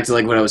goes back to,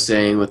 like, what I was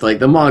saying with, like,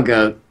 the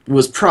manga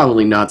was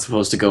probably not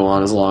supposed to go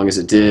on as long as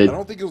it did. I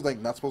don't think it was, like,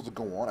 not supposed to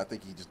go on. I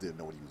think he just didn't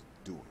know what he was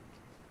doing.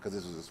 Because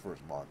this was his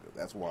first manga.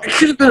 That's why. It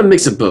could have been a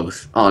mix of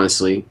both,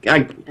 honestly.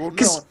 Well,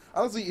 no.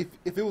 Honestly,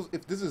 if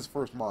this is his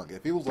first manga,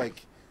 if it was,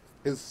 like,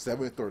 his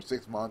 7th or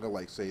 6th manga,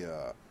 like, say,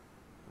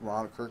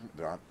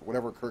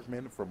 whatever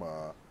Kirkman from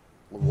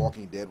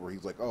Walking Dead, where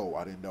he's like, oh,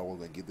 I didn't know it was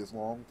going to get this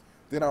long,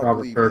 then I would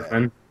believe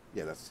Kirkman. that.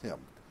 Yeah, that's him.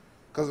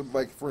 Because,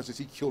 like, for instance,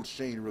 he killed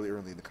Shane really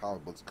early in the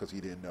comic books because he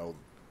didn't know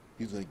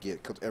he was going to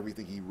get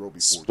everything he wrote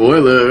before.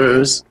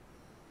 Spoilers!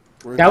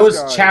 That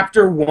was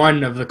chapter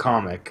 1 of the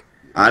comic.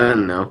 I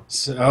didn't know.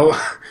 So...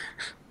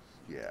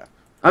 yeah.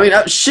 I mean,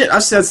 shit,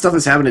 I've said stuff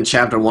that's happened in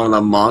chapter 1 of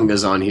the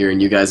mangas on here,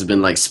 and you guys have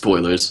been like,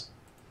 spoilers.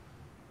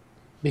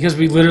 Because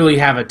we literally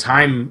have a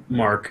time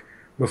mark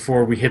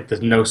before we hit the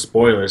no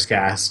spoilers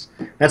cast.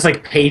 That's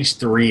like page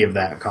 3 of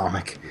that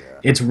comic. Yeah.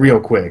 It's real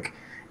quick.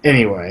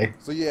 Anyway.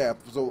 So yeah,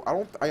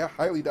 I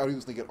highly doubt he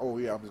was thinking, oh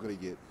yeah, I'm just gonna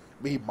get.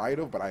 I mean, he might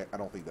have, but I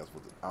don't think that's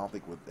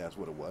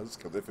what it was.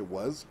 Because if it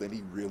was, then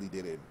he really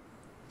didn't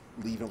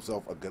leave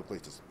himself a good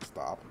place to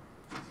stop.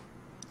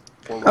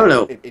 Or like, I don't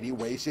know. In any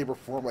way, shape, or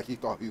form, like he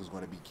thought he was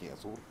going to be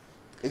canceled.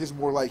 It's just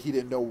more like he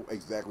didn't know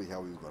exactly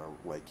how he was going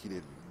to. Like he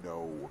didn't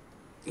know.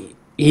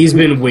 He's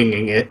been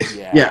winging it.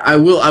 Yeah, I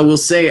will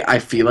say I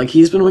feel like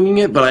he's been winging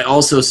it, but I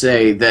also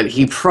say that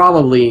he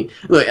probably...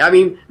 Look, I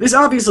mean, this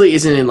obviously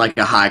isn't in, like,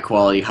 a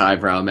high-quality,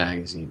 highbrow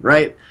magazine,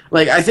 right?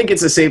 Like, I think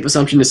it's a safe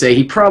assumption to say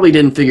he probably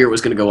didn't figure it was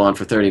going to go on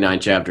for 39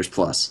 chapters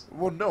plus.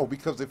 Well, no,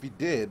 because if he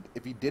thought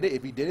he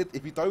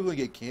was going to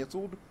get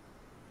canceled,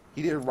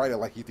 he didn't write it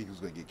like he was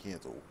going to get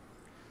canceled.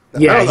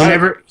 Yeah, he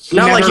never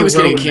like he was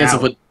going to get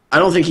canceled, out. but I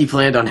don't think he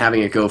planned on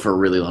having it go for a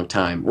really long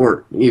time,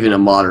 or even a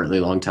moderately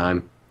long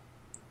time.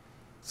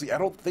 See, I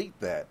don't think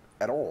that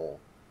at all.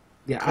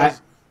 Yeah,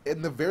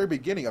 in the very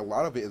beginning, a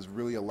lot of it is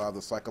really a lot of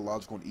the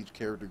psychological in each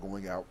character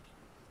going out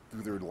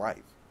through their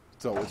life.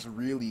 So it's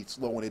really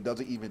slow, and it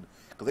doesn't even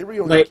because they really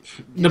don't. Like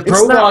the it's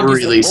prologue not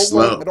really is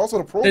slow, and also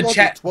the prologue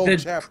is 12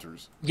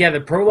 chapters. Yeah,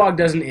 the prologue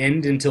doesn't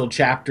end until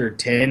chapter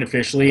 10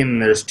 officially,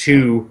 and there's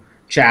 2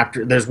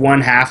 chapters. There's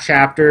one half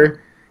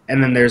chapter,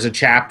 and then there's a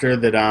chapter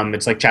that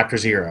it's like chapter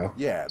 0.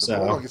 Yeah, the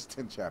prologue is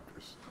 10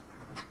 chapters.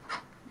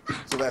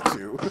 So that's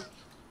 2.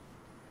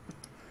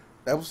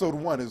 Episode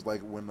 1 is like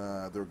when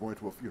they're going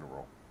to a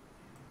funeral.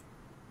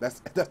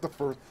 That's the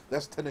first.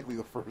 That's technically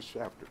the first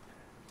chapter.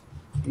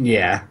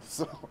 Yeah.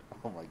 So,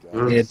 oh my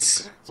god.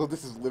 So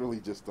this is literally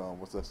just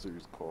what's that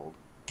series called?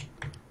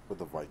 With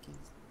the Vikings,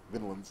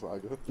 Vinland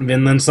Saga.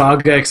 Vinland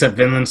Saga, except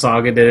Vinland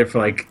Saga did it for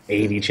like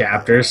 80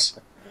 chapters.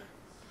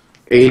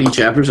 80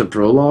 chapters of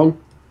prologue?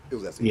 It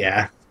was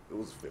yeah. It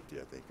was 50,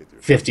 I think.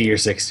 50 or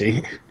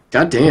 60.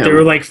 God damn. They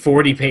were like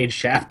 40-page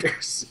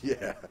chapters.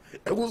 Yeah.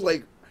 It was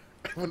like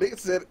when they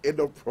said end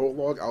of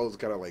prologue, I was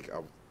kind of like,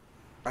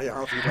 I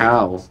honestly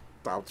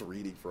stopped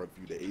reading for a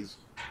few days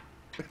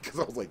because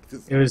I was like,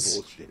 this is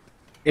bullshit.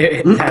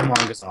 That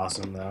manga's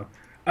awesome though.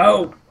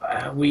 Oh,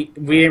 we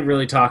didn't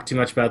really talk too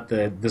much about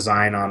the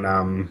design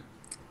on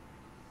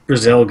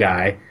Brazil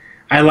guy.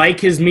 I like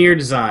his mirror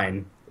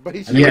design. But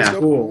he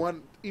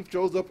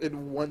shows up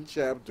in one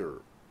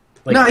chapter.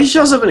 Like, no, he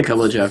shows up in a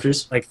couple of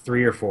chapters, like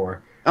 3 or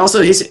 4.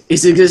 Also, his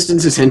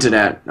existence is hinted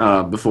at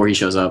before he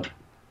shows up.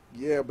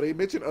 Yeah, but they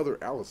mention other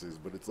Alices,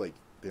 but it's like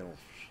they don't.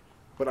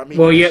 But I mean,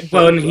 well, yeah,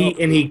 but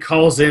he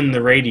calls in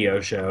the radio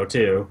show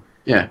too.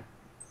 Yeah,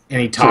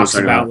 and he talks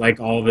about like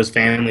all of his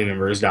family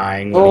members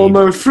dying. All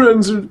my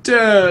friends are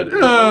dead. All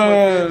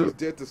my friends are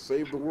dead to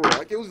save the world.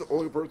 Like it was the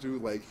only person who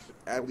like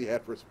actually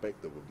had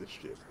perspective of this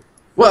shit.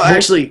 Well,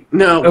 actually,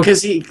 no,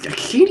 because he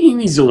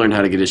needs to learn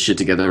how to get his shit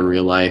together in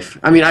real life.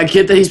 I mean, I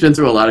get that he's been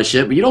through a lot of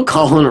shit, but you don't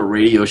call in a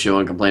radio show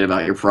and complain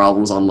about your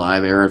problems on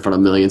live air in front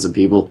of millions of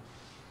people.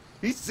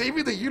 He's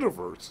saving the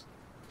universe.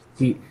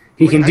 He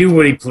can do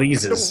what he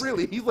pleases. No,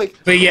 really, he's like,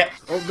 but yeah.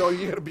 Oh no,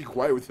 you gotta be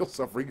quiet with your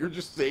suffering. You're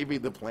just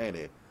saving the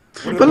planet.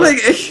 But like,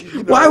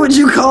 why would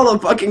you call a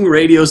fucking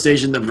radio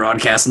station that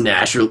broadcasts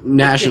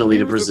nationally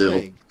to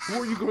Brazil?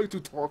 Who are you going to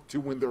talk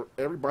to when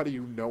everybody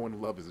you know and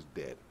love is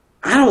dead?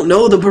 I don't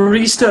know, the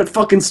barista at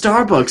fucking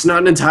Starbucks, not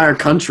an entire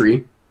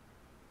country.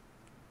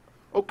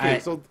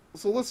 Okay, so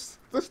let's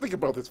think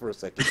about this for a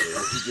second here,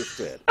 what you just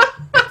said.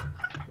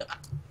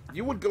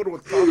 You would go to a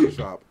coffee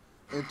shop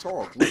and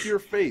talk with your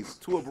face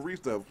to a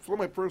barista, for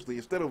me personally,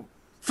 instead of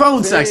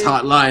phone sex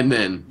hotline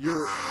then.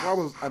 Your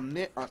problems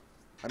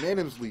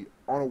anonymously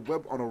on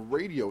a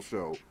radio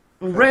show.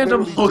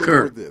 Random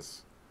hooker.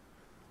 This,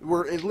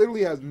 where it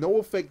literally has no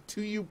effect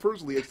to you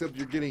personally, except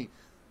you're getting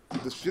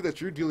the shit that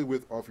you're dealing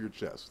with off your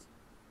chest,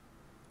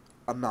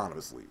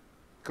 anonymously,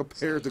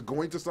 compared to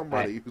going to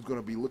somebody who's going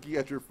to be looking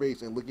at your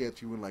face and looking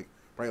at you and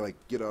probably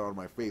get out of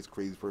my face,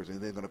 crazy person,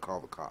 and then going to call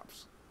the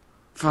cops.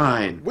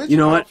 Fine. Which you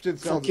know what? option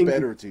sounds Fucking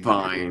better to you?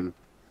 Fine.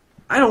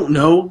 I don't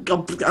know.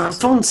 A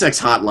phone sex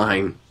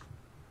hotline.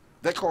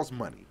 That costs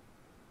money.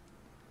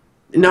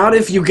 Not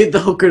if you get the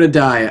hooker to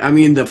die. I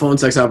mean, the phone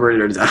sex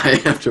operator to die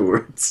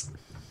afterwards.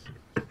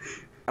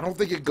 I don't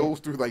think it goes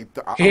through they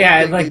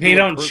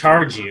don't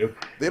charge you.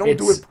 They don't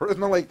do it. It's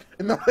not like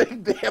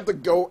they have to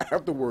go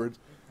afterwards.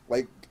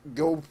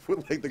 Go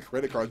put the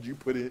credit card you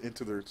put it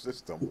into their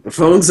system.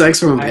 Phone sex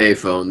from a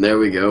payphone. There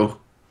we go.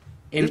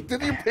 Then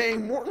you're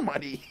paying more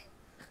money.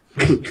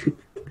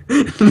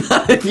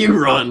 Not if you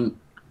run.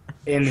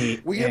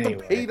 We have to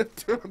pay the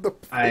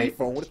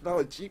payphone. It's not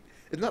a cheap.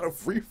 It's not a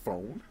free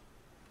phone.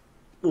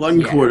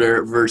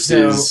 $1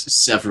 versus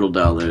several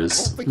dollars.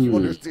 I don't think you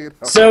understand.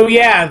 So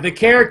yeah, the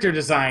character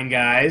design,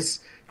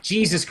 guys.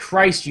 Jesus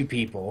Christ, you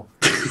people!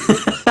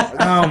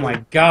 Oh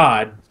my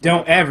God!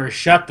 Don't ever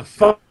shut the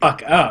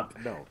fuck up.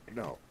 No.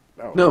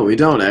 No, we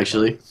don't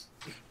actually.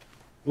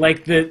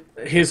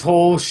 His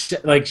whole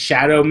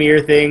shadow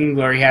mirror thing,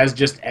 where he has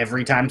just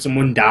every time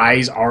someone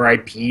dies,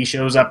 R.I.P.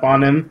 shows up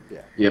on him.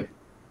 Yeah. Yep.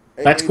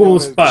 That's cool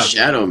as fuck.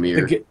 Shadow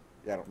mirror. I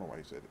don't know why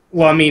you said it.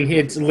 Well, I mean,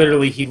 it's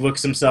literally he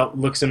looks himself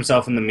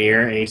in the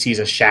mirror and he sees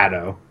a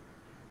shadow.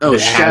 Oh,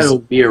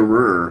 shadow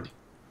mirror.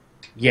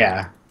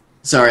 Yeah.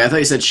 Sorry, I thought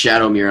you said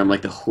shadow mirror. I'm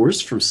like the horse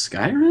from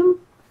Skyrim.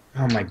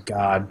 Oh my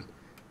God.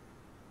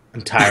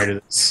 I'm tired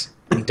of this.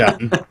 I'm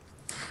done.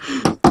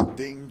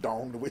 Ding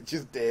dong, the witch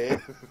is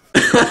dead.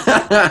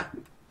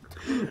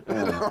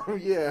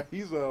 Yeah,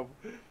 he's of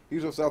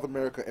South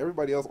America.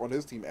 Everybody else on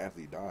his team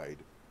actually died,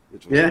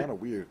 which was kind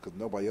of weird because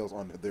nobody else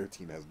on their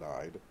team has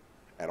died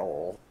at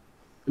all.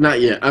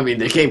 Not yet. I mean,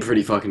 they came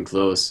pretty fucking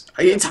close.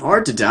 It's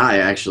hard to die,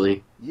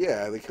 actually.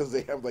 Yeah, because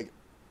they have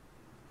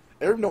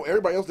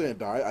everybody else didn't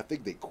die. I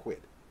think they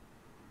quit,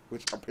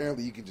 which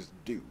apparently you can just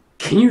do.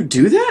 Can you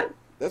do that?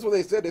 That's what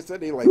they said. They said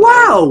they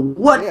Wow,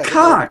 what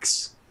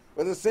cocks!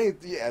 But the same,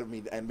 I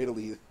mean,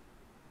 admittedly,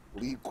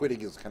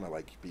 quitting is kind of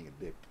like being a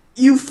dick.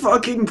 You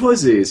fucking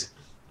pussies.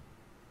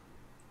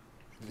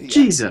 Yeah,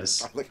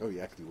 Jesus. I like how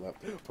he actually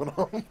left.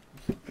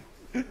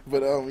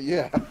 But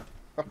yeah.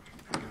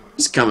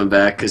 He's coming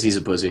back because he's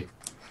a pussy.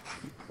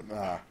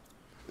 Nah,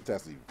 it's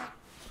actually,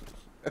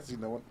 you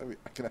know what?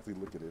 I can actually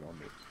look at it on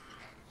this.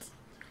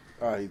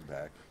 Oh, he's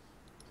back.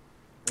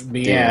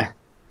 But yeah.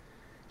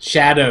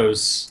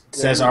 Shadows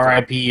says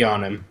R.I.P.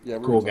 on him. Yeah,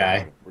 cool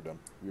guy. We're done.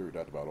 We already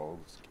talked about all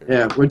this.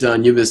 Yeah, we're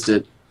done. You missed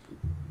it.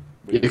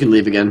 You can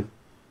leave again.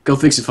 Go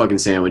fix a fucking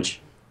sandwich.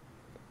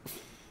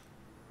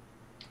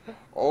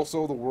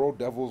 Also, the world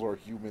devils are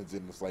humans,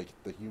 and it's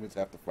the humans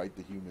have to fight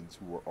the humans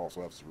who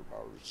also have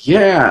superpowers.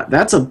 Yeah,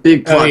 that's a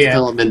big plot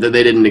development that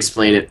they didn't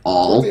explain at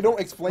all. Well, they don't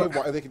explain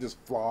why they can just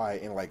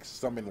fly and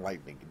summon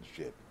lightning and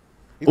shit.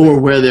 Or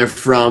where they're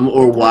from,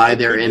 or why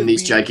they're in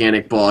these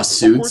gigantic boss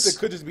suits. Of course, it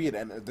could just be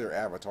their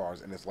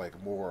avatars, and it's a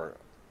more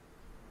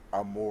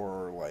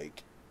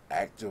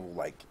active,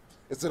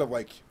 instead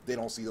of they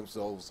don't see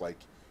themselves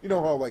you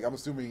know how I'm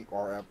assuming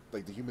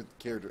the human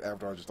character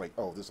avatar is just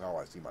oh, this is how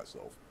I see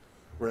myself.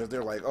 Whereas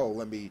they're oh,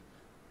 let me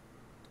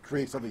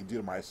create something due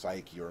to my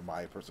psyche or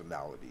my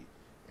personality,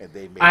 and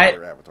they make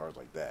their avatars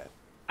like that.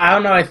 I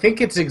don't know. I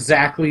think it's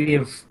exactly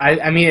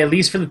I mean, at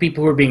least for the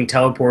people who are being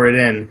teleported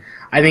in,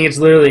 I think it's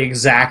literally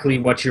exactly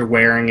what you're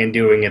wearing and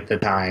doing at the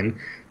time.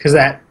 Because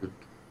that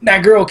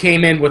girl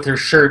came in with her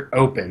shirt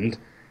opened,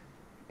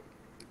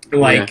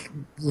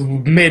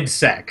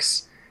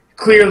 mid-sex.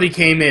 Clearly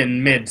came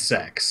in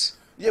mid-sex.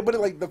 Yeah, but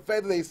the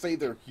fact that they say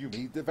they're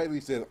human, the fact that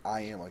he says,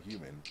 I am a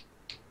human.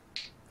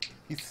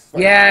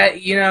 Yeah,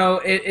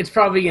 it's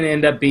probably going to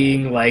end up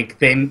being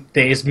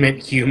they just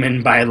meant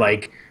human by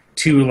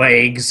 2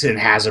 legs and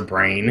has a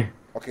brain.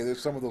 Okay,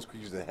 there's some of those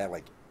creatures that have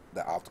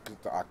the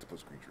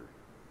octopus creature.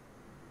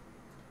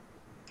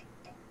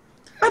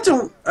 I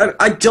don't.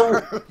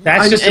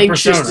 That's just I'm a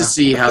anxious persona. to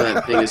see how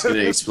that thing is going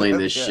to explain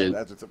this shit.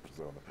 That's just a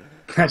persona.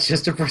 That's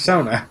just a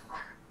persona.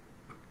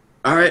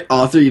 All right,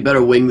 author, you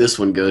better wing this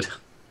one good.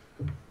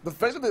 The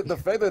fact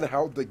that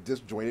how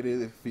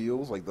disjointed it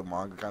feels, the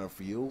manga kind of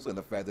feels, and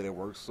the fact that it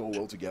works so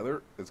well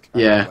together, it's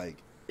kind of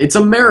it's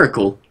a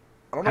miracle.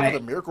 I don't know if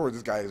it's a miracle or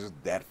this guy is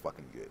just that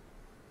fucking good.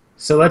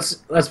 So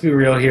let's be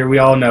real here. We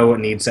all know what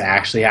needs to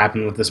actually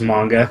happen with this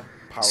manga.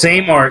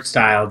 Same art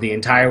style the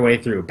entire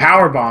way through.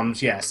 Power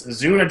bombs, yes.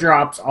 Azuna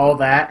drops, all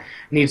that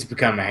needs to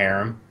become a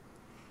harem.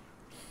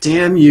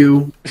 Damn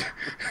you.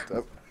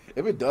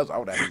 If it does, I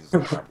would actually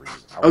stop reading.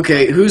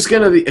 Okay, who's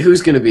gonna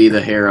be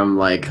the harem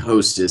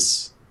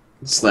hostess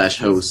 /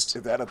 host?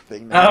 Is that a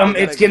thing now?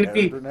 It's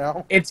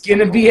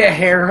gonna be a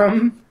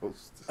harem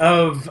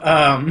of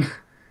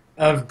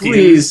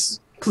Please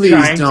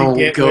trying to don't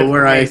get go with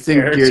where the I main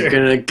think character. you're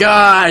gonna.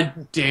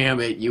 God damn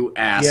it, you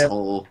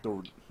asshole!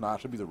 Nah,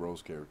 it should be the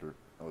Rose character.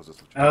 That was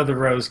just Oh, the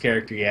Rose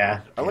character,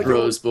 yeah. I like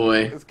Rose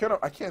boy. It's kind of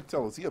I can't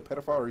tell. Is he a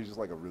pedophile or he's just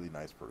like a really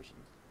nice person?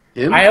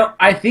 Him?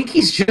 I think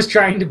he's just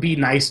trying to be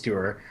nice to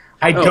her.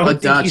 I don't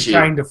think he's Adachi.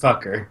 trying to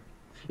fuck her.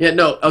 Yeah,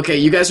 no. Okay,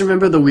 you guys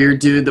remember the weird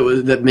dude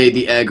that made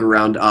the egg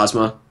around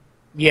Ozma?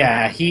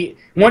 Yeah, he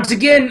once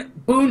again,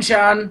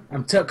 Boon-chan.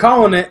 I'm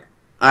calling it.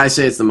 I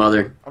say it's the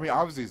mother. I mean,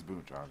 obviously it's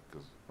Boon-chan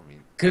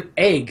because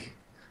Egg.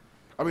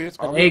 it's An obvious,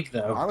 egg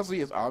though.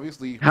 honestly it's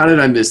obviously How did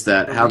I miss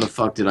that? How the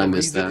fuck did I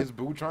miss the reason that? is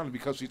Boon-chan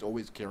because she's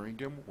always carrying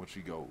him when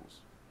she goes.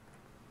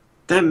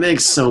 That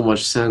makes so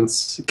much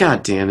sense.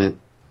 God damn it.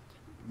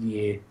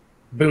 Yeah,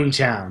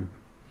 Boon-chan.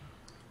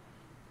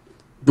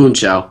 Boon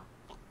Chow.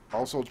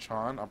 Also,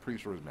 Chan, I'm pretty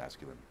sure is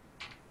masculine,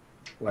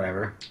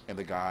 Whatever. and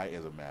the guy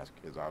is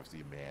is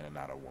obviously a man and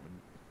not a woman.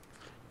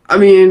 I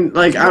mean,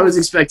 like, I was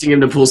expecting him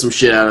to pull some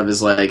shit out of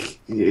his, like,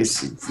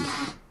 his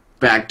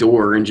back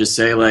door and just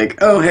say, like,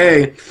 oh,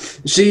 hey,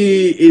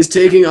 she is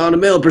taking on a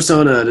male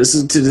persona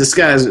to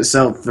disguise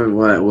herself for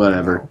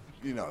whatever.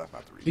 You know that's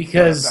not the reason.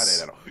 Because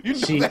that's not it at all.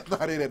 You know that's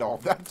not it at all.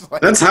 That's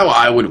like That's how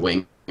I would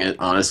wing it,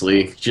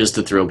 honestly, just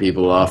to throw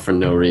people off for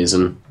no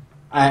reason.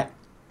 this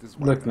is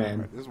why Look, you're not a man.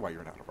 writer. This is why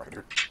you're not a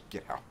writer.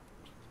 Get out.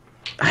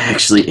 I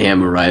actually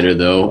am a writer,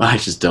 though. I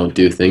just don't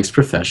do things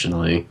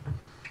professionally.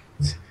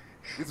 This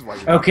is why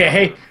you're not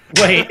Okay,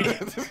 wait.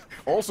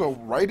 Also,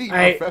 writing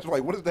professional,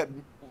 like, what does that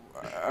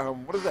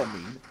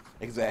mean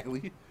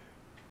exactly?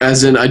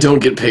 As in, I don't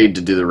get paid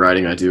to do the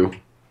writing I do.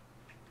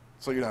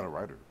 So you're not a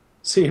writer.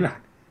 So you're not.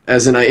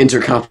 As in, I enter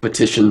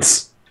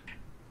competitions.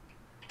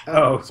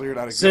 Oh. So you're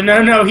not a So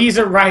good no, he's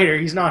a writer.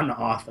 He's not an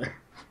author.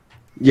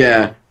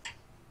 Yeah.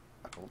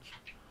 Ouch.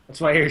 That's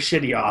why you're a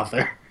shitty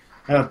author.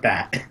 How about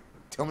that?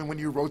 Tell me when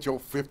you wrote your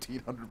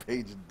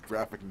 1,500-page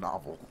graphic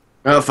novel.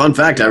 Fun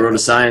fact, I wrote a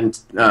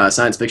science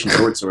fiction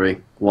short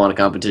story. Won a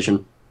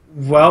competition.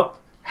 Well,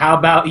 how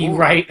about you Ooh.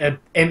 write an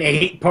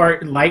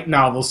 8-part light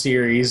novel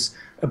series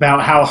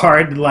about how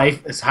hard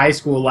high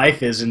school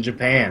life is in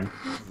Japan?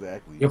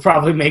 Exactly. You'll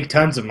probably make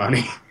tons of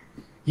money.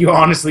 You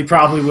honestly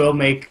probably will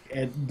make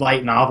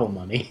light novel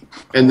money.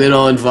 And then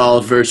I'll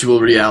involve virtual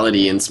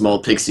reality and small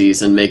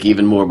pixies and make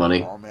even more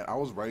money. Oh man, I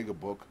was writing a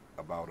book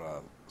about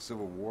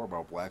Civil War,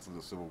 about blacks in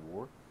the Civil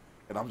War,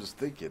 and I'm just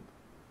thinking,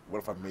 what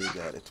if I made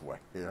that into a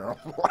harem?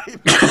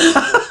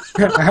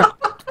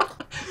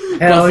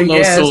 Hell Buffalo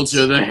yes.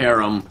 Soldier, the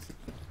harem.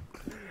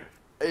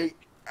 Hey,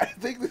 I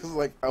think this is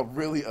like a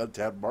really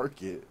untapped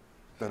market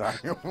that I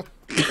am.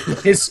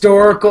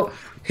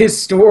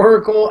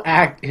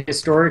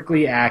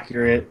 Historically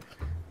accurate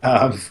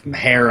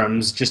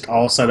harems, just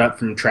all set up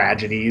from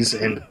tragedies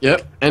and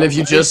Yep. And if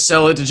you just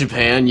sell it to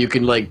Japan, you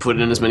can like put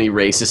in as many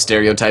racist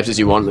stereotypes as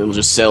you want, and it'll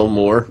just sell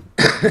more.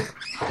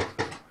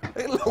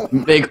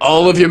 Make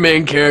all of your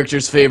main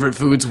characters' favorite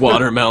foods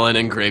watermelon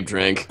and grape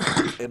drink.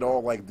 And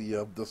all like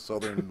the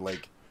southern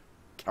like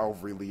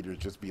cavalry leaders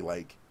just be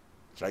like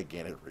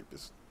gigantic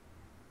rapists.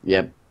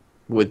 Yep.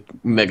 With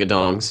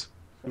megadongs.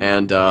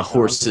 And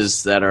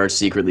horses that are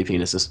secretly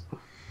penises.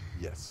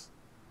 Yes.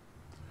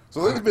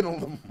 So this has been on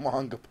the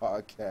Manga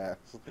podcast.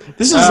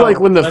 This is like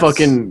when the let's-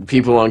 fucking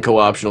people on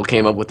Co-optional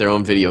came up with their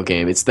own video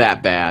game. It's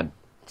that bad.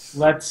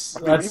 let's I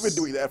mean, we've been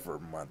doing that for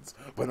months,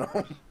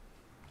 but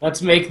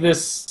let's make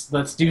this.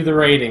 Let's do the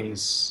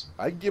ratings.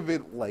 I give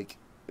it like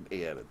an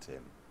 8 out of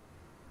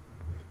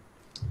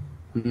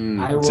 10.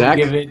 I will Zach?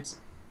 give it.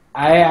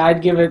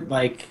 I'd give it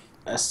like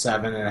a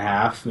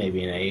 7.5,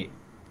 maybe an 8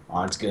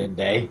 on its good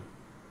day.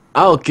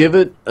 I'll give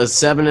it a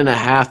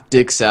 7.5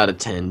 dicks out of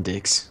 10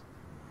 dicks.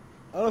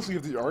 Honestly,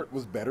 if the art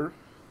was better,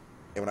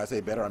 and when I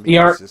say better, I mean The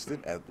art-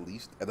 consistent, at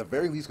the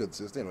very least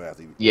consistent,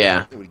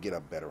 Yeah. it would get a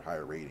better,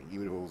 higher rating,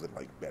 even if it wasn't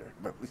like better.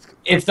 But at least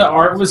If the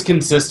art was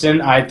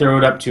consistent, I'd throw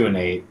it up to an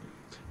 8.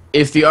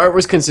 If the art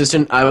was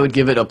consistent, I would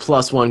give it a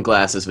 +1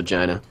 glasses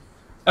vagina.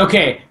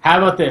 Okay, how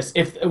about this?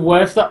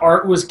 What if the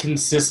art was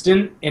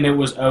consistent and it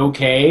was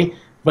okay,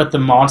 but the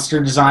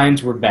monster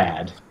designs were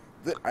bad?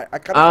 I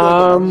kind of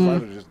feel like the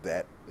designs are just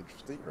that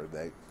interesting, or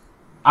that,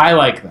 I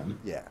like them.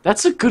 yeah.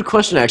 That's a good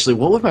question, actually.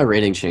 What would my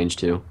rating change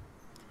to?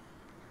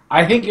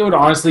 I think it would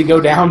honestly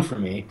go down for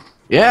me.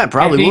 Yeah, it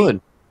probably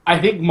would. I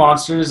think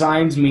monster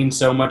designs mean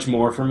so much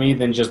more for me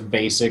than just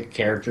basic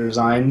character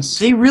designs.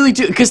 They really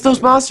do, because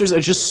those monsters are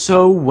just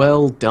so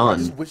well I done.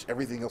 just wish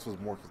everything else was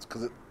more,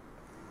 because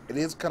it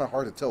is kind of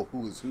hard to tell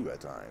who is who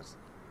at times,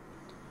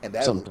 and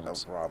that's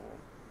Sometimes. a problem.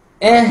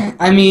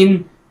 I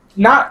mean,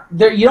 not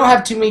there. You don't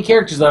have too many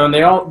characters though, and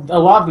a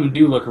lot of them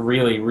do look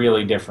really,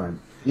 really different.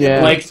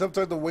 Yeah. Like-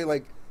 Sometimes the way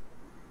like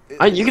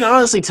You can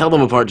honestly tell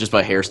them apart just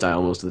by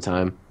hairstyle most of the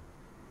time.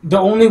 The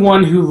only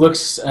one who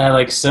looks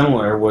like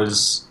similar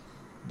was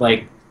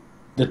like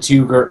the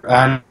two girls.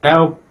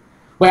 No,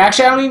 wait.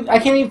 Actually, I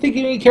can't even think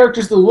of any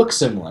characters that look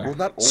similar. well,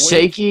 not always.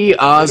 Seiki,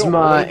 Ozma,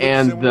 always look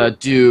and similar. the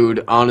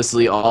dude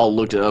honestly all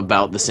looked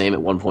about the same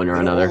at one point or They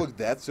don't all another. look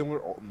that similar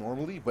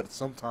normally, but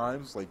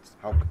sometimes like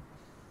how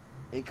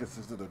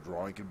inconsistent the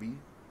drawing can be.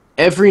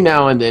 Every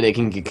now and then it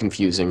can get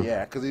confusing.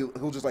 Yeah, because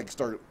he'll just like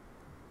start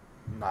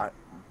not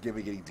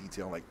giving any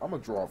detail. Like I'm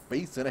gonna draw a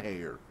face and a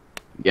hair,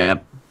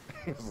 Yep.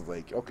 It's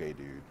like, okay,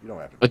 dude, you don't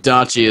have to.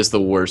 Adachi is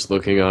the worst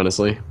looking,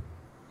 honestly.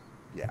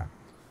 Yeah.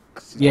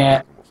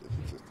 Yeah.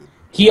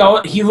 He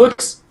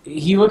looks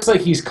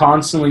like he's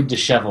constantly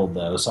disheveled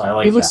though, so I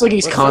like He looks that. like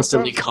he's But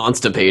constantly sometimes-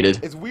 constipated.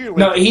 It's weird.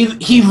 No,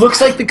 Like, he looks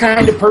like the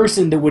kind of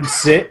person that would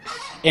sit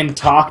and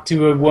talk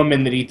to a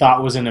woman that he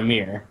thought was in a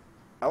mirror.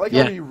 I like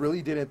Yeah. how he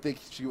really didn't think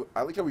she.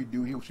 I like how he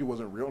knew she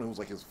wasn't real, and it was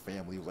like his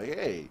family. He was like,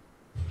 "Hey,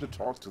 to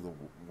talk to the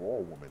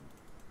wall woman."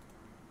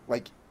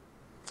 Like,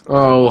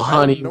 Oh, I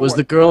honey, don't know was what-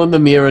 the girl in the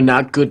mirror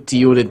not good to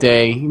you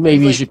today? Maybe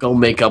He's you like- should go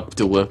make up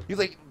to her. he's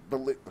like,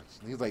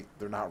 he's like,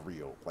 they're not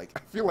real. Like, I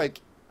feel like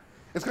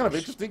it's kind of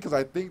interesting because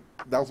I think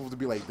that was supposed to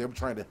be like them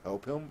trying to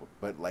help him,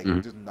 but like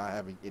just not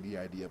having any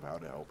idea of how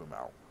to help him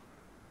out.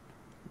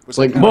 It's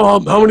like,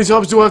 Mom, how many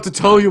times do I have to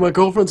tell you my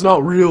girlfriend's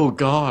not real?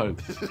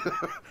 God.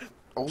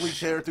 Only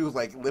character who's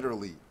like,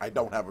 literally, I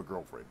don't have a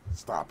girlfriend.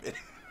 Stop it.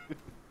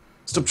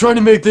 Stop trying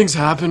to make things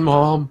happen,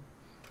 Mom.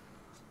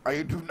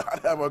 I do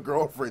not have a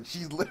girlfriend.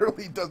 She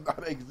literally does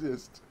not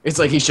exist. It's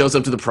like he shows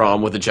up to the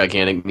prom with a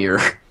gigantic mirror.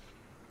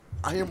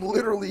 I am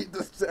literally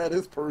the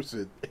saddest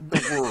person in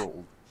the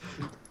world.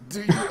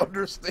 Do you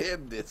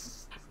understand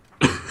this?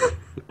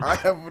 I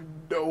have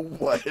no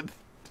one.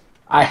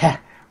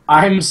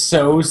 I'm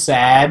so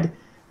sad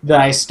that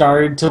I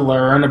started to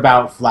learn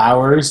about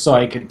flowers so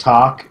I could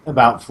talk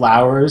about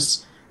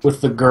flowers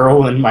with the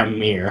girl in my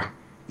mirror.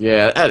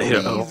 Yeah, that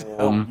hit Please help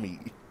home. me.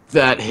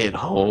 That hit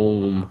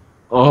home.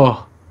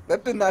 Oh.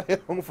 That did not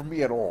hit home for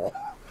me at all.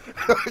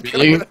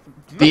 Really?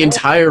 The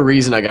entire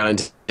reason I got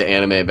into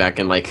anime back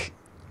in, like,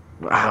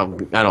 I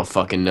don't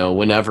fucking know,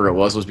 whenever it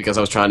was because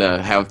I was trying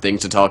to have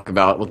things to talk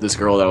about with this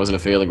girl that I was in a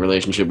failing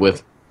relationship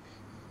with.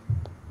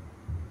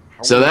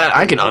 So that,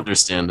 I can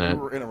understand that. You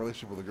were in a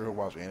relationship with a girl who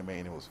watched anime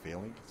and it was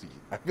failing? See,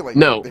 I feel like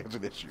No. there's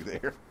an issue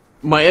there.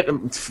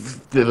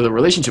 The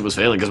relationship was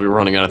failing because we were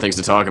running out of things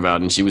to talk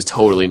about, and she was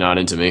totally not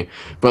into me.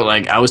 But,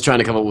 like, I was trying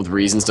to come up with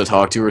reasons to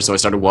talk to her, so I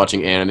started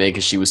watching anime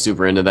because she was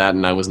super into that,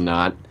 and I was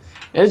not.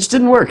 And it just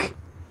didn't work.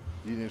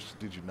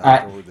 Did you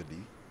not show her the D?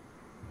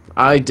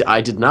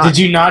 I did not. Did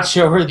you not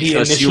show her the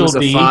Because she initial was a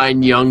D?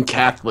 fine young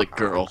Catholic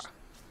girl.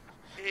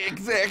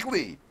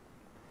 Exactly.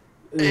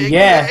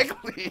 Yeah.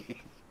 Exactly.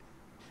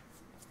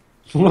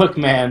 Look,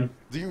 man.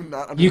 Do you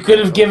not? You could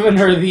have understand? given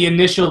her the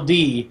initial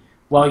D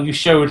while you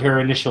showed her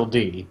initial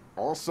D.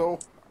 Also,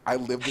 I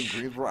lived in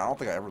Greensboro. I don't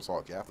think I ever saw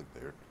a Catholic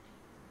there.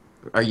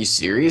 Are you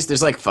serious?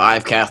 There's like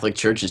 5 Catholic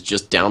churches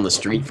just down the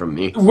street from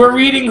me. We're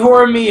reading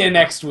Horimiya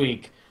next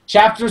week.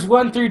 Chapters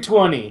 1 through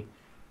 20.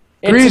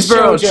 It's a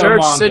Greensboro, shoujo Church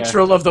manga.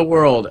 Central of the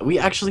world. We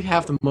actually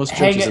have the most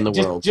Hang churches it, in the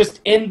just, world. Just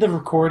end the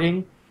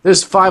recording.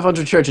 There's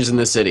 500 churches in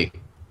this city.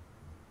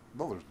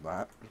 No, there's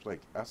not. There's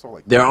like I saw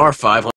like There are 500.